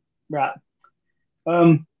 Right.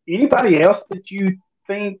 Anybody else that you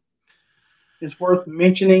think is worth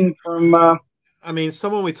mentioning from? I mean,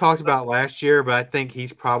 someone we talked about last year, but I think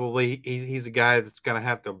he's probably he's a guy that's going to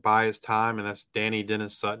have to buy his time, and that's Danny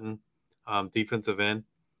Dennis Sutton, defensive end.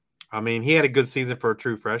 I mean, he had a good season for a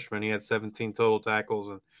true freshman. He had 17 total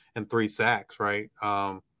tackles and 3 sacks, right?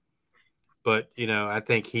 But I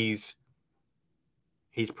think he's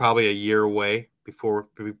probably a year away before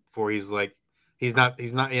he's like he's not.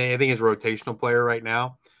 I think he's a rotational player right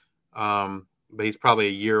now, but he's probably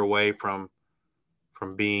a year away from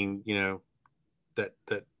being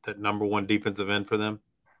that number one defensive end for them.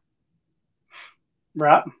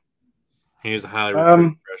 Right. He was a highly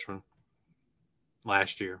recruited freshman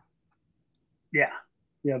last year. Yeah.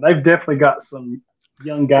 They've definitely got some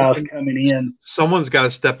young guys coming in. Someone's got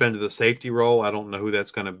to step into the safety role. I don't know who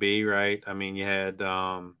that's going to be, right? I mean, you had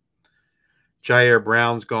Jair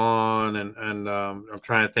Brown's gone, and I'm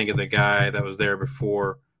trying to think of the guy that was there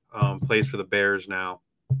before, plays for the Bears now.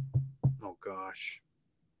 Oh, gosh.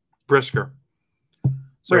 Brisker.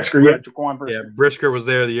 Jaquan Brisker. Yeah, Brisker was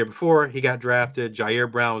there the year before. He got drafted. Jair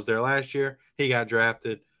Brown was there last year. He got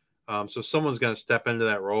drafted. So someone's going to step into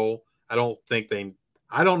that role. I don't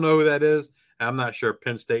know who that is. I'm not sure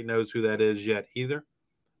Penn State knows who that is yet either.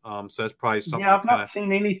 So that's probably something. Yeah, I've not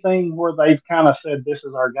seen anything where they've kind of said this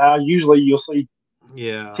is our guy. Usually you'll see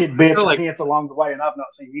tidbits and hints along the way, and I've not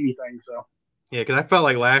seen anything. So yeah, because I felt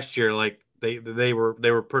like last year, like they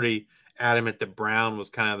were pretty adamant that Brown was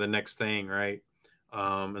kind of the next thing, right?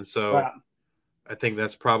 And so right. I think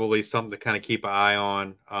that's probably something to kind of keep an eye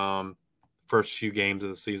on first few games of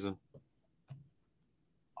the season.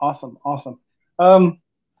 Awesome.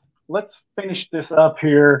 Let's finish this up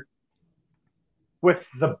here with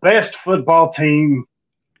the best football team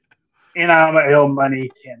NIL money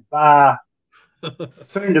can buy,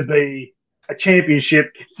 soon to be a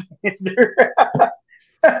championship contender.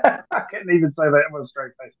 I couldn't even say that with a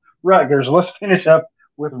straight face. Rutgers. Let's finish up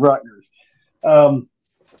with Rutgers.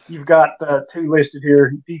 You've got two listed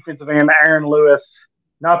here. Defensive end Aaron Lewis,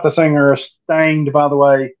 not the singer, Stained, by the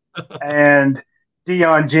way, and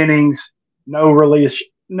Deion Jennings, no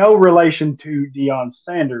relation to Deion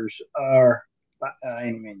Sanders or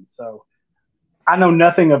any means. So I know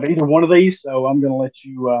nothing of either one of these, so I'm going to let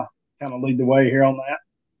you kind of lead the way here on that.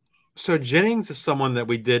 So Jennings is someone that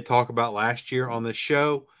we did talk about last year on the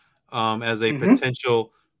show as a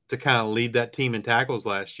potential to kind of lead that team in tackles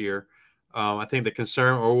last year. I think the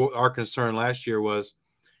concern, or our concern last year, was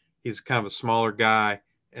he's kind of a smaller guy,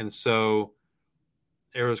 and so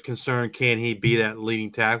there was concern, can he be that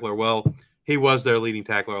leading tackler? Well, he was their leading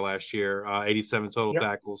tackler last year, 87 total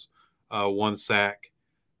tackles, 1 sack.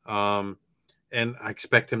 And I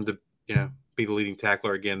expect him to, be the leading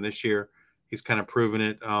tackler again this year. He's kind of proven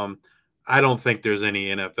it. I don't think there's any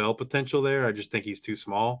NFL potential there. I just think he's too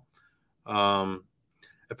small.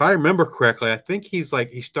 If I remember correctly, I think he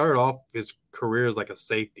started off his career as like a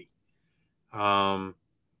safety. And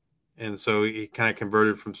so he kind of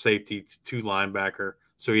converted from safety to linebacker.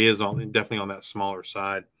 So he is definitely on that smaller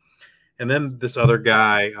side. And then this other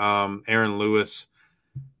guy, Aaron Lewis,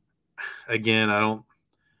 again,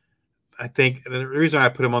 I think the reason I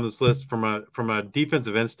put him on this list from a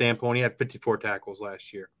defensive end standpoint, he had 54 tackles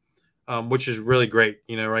last year, which is really great,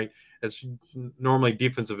 right? It's normally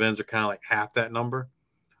defensive ends are kind of like half that number.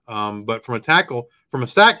 But from a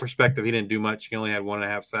sack perspective, he didn't do much. He only had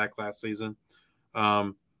 1.5 sacks last season.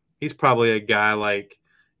 He's probably a guy like,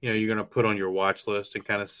 you're going to put on your watch list and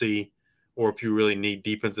kind of see, or if you really need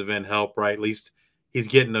defensive end help, right? At least he's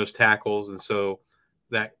getting those tackles. And so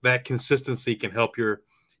that consistency can help your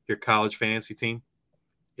college fantasy team.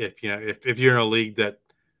 If you're in a league that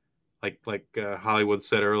like Hollywood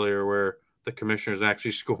said earlier, where the commissioner is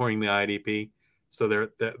actually scoring the IDP. So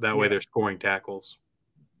that way they're scoring tackles.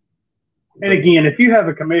 And again, if you have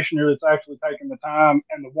a commissioner that's actually taking the time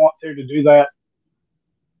and the want to do that,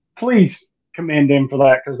 please commend them for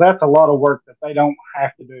that, because that's a lot of work that they don't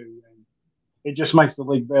have to do, and it just makes the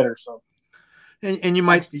league better. So, and you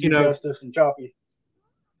might, justice and choppy.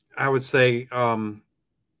 I would say,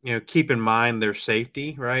 keep in mind their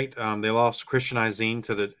safety, right? They lost Christian Izine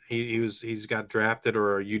to he's got drafted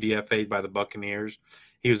or UDFA'd by the Buccaneers.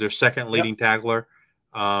 He was their second leading tackler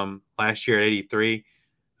last year at 83.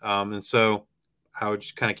 And so I would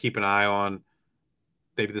just kind of keep an eye on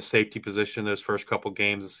maybe the safety position those first couple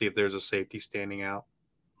games and see if there's a safety standing out.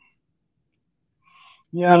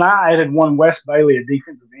 Yeah, and I added one Wes Bailey, a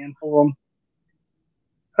defensive end for him.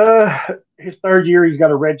 His third year, he's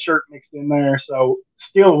got a red shirt mixed in there, so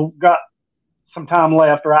still got some time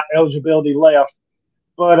left, right? Eligibility left.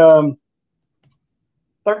 But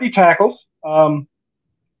 30 tackles, 8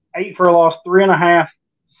 for a loss, 3.5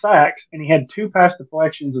 sacks, and he had 2 pass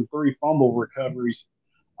deflections and 3 fumble recoveries.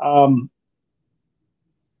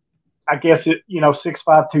 I guess 6'5",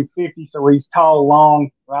 250, so he's tall, long,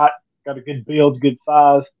 right? Got a good build, good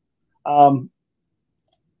size.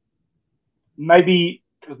 Maybe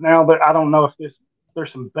because now that I don't know if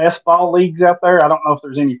there's some best ball leagues out there. I don't know if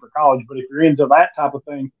there's any for college, but if you're into that type of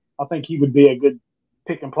thing, I think he would be a good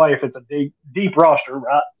pick and play if it's a deep roster,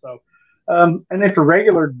 right? So, and then for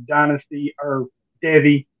regular dynasty or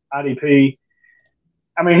Devy, IDP,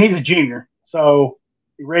 I mean, he's a junior, so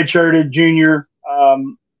he redshirted junior.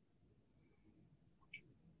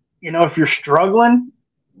 If you're struggling,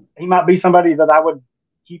 he might be somebody that I would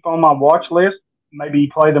keep on my watch list. Maybe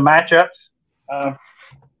play the matchups,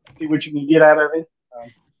 see what you can get out of it.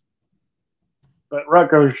 But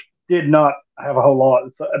Rutgers did not have a whole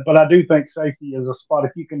lot. But I do think safety is a spot.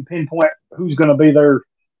 If you can pinpoint who's going to be their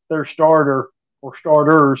starter or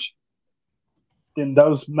starters, then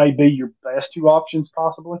those may be your best 2 options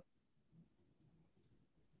possibly.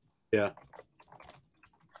 Yeah.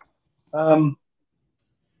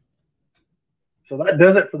 So that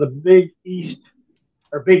does it for the Big East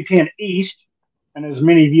or Big Ten East. And as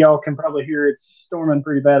many of y'all can probably hear, it's storming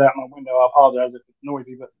pretty bad out my window. I apologize if it's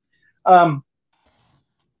noisy, but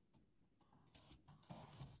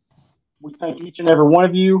we thank each and every one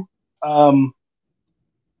of you.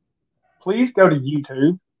 Please go to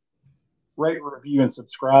YouTube, rate, review, and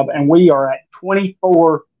subscribe. And we are at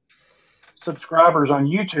 24 subscribers on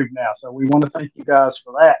YouTube now. So we want to thank you guys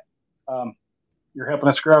for that. You're helping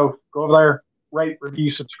us grow. Go over there, rate,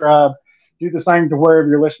 review, subscribe. Do the same to wherever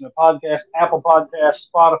you're listening to podcasts, Apple Podcasts,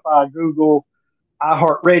 Spotify, Google,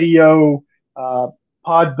 iHeartRadio,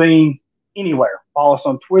 Podbean, anywhere. Follow us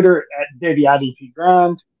on Twitter at Devy IDP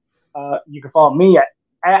Grind. You can follow me at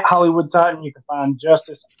Hollywood Titan. You can find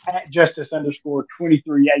Justice at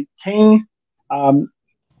Justice_2318.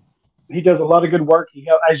 He does a lot of good work. He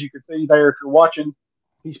helps, as you can see there, if you're watching,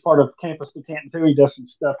 He's part of Campus to Canton too. He does some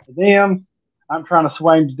stuff for them. I'm trying to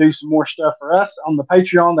sway him to do some more stuff for us on the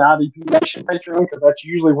Patreon, the IDP Nation Patreon, because that's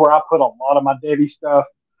usually where I put a lot of my Devy stuff,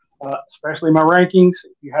 especially my rankings.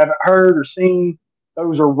 If you haven't heard or seen,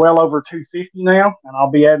 those are well over 250 now, and I'll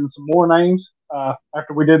be adding some more names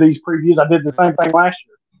after we do these previews. I did the same thing last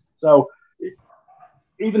year. So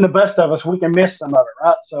even the best of us, we can miss some of it,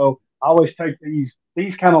 right? So I always take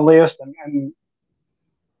these kind of lists and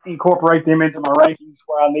incorporate them into my rankings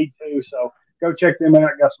where I need to. So go check them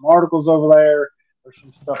out. Got some articles over there. There's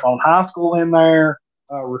some stuff on high school in there,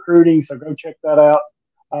 recruiting. So go check that out.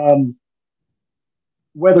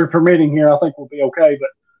 Weather permitting here, I think we'll be okay.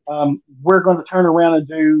 But we're going to turn around and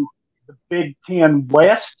do the Big Ten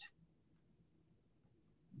West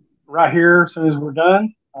right here as soon as we're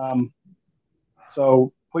done.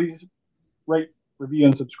 So please rate, review,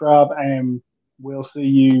 and subscribe, and we'll see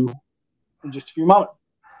you in just a few moments.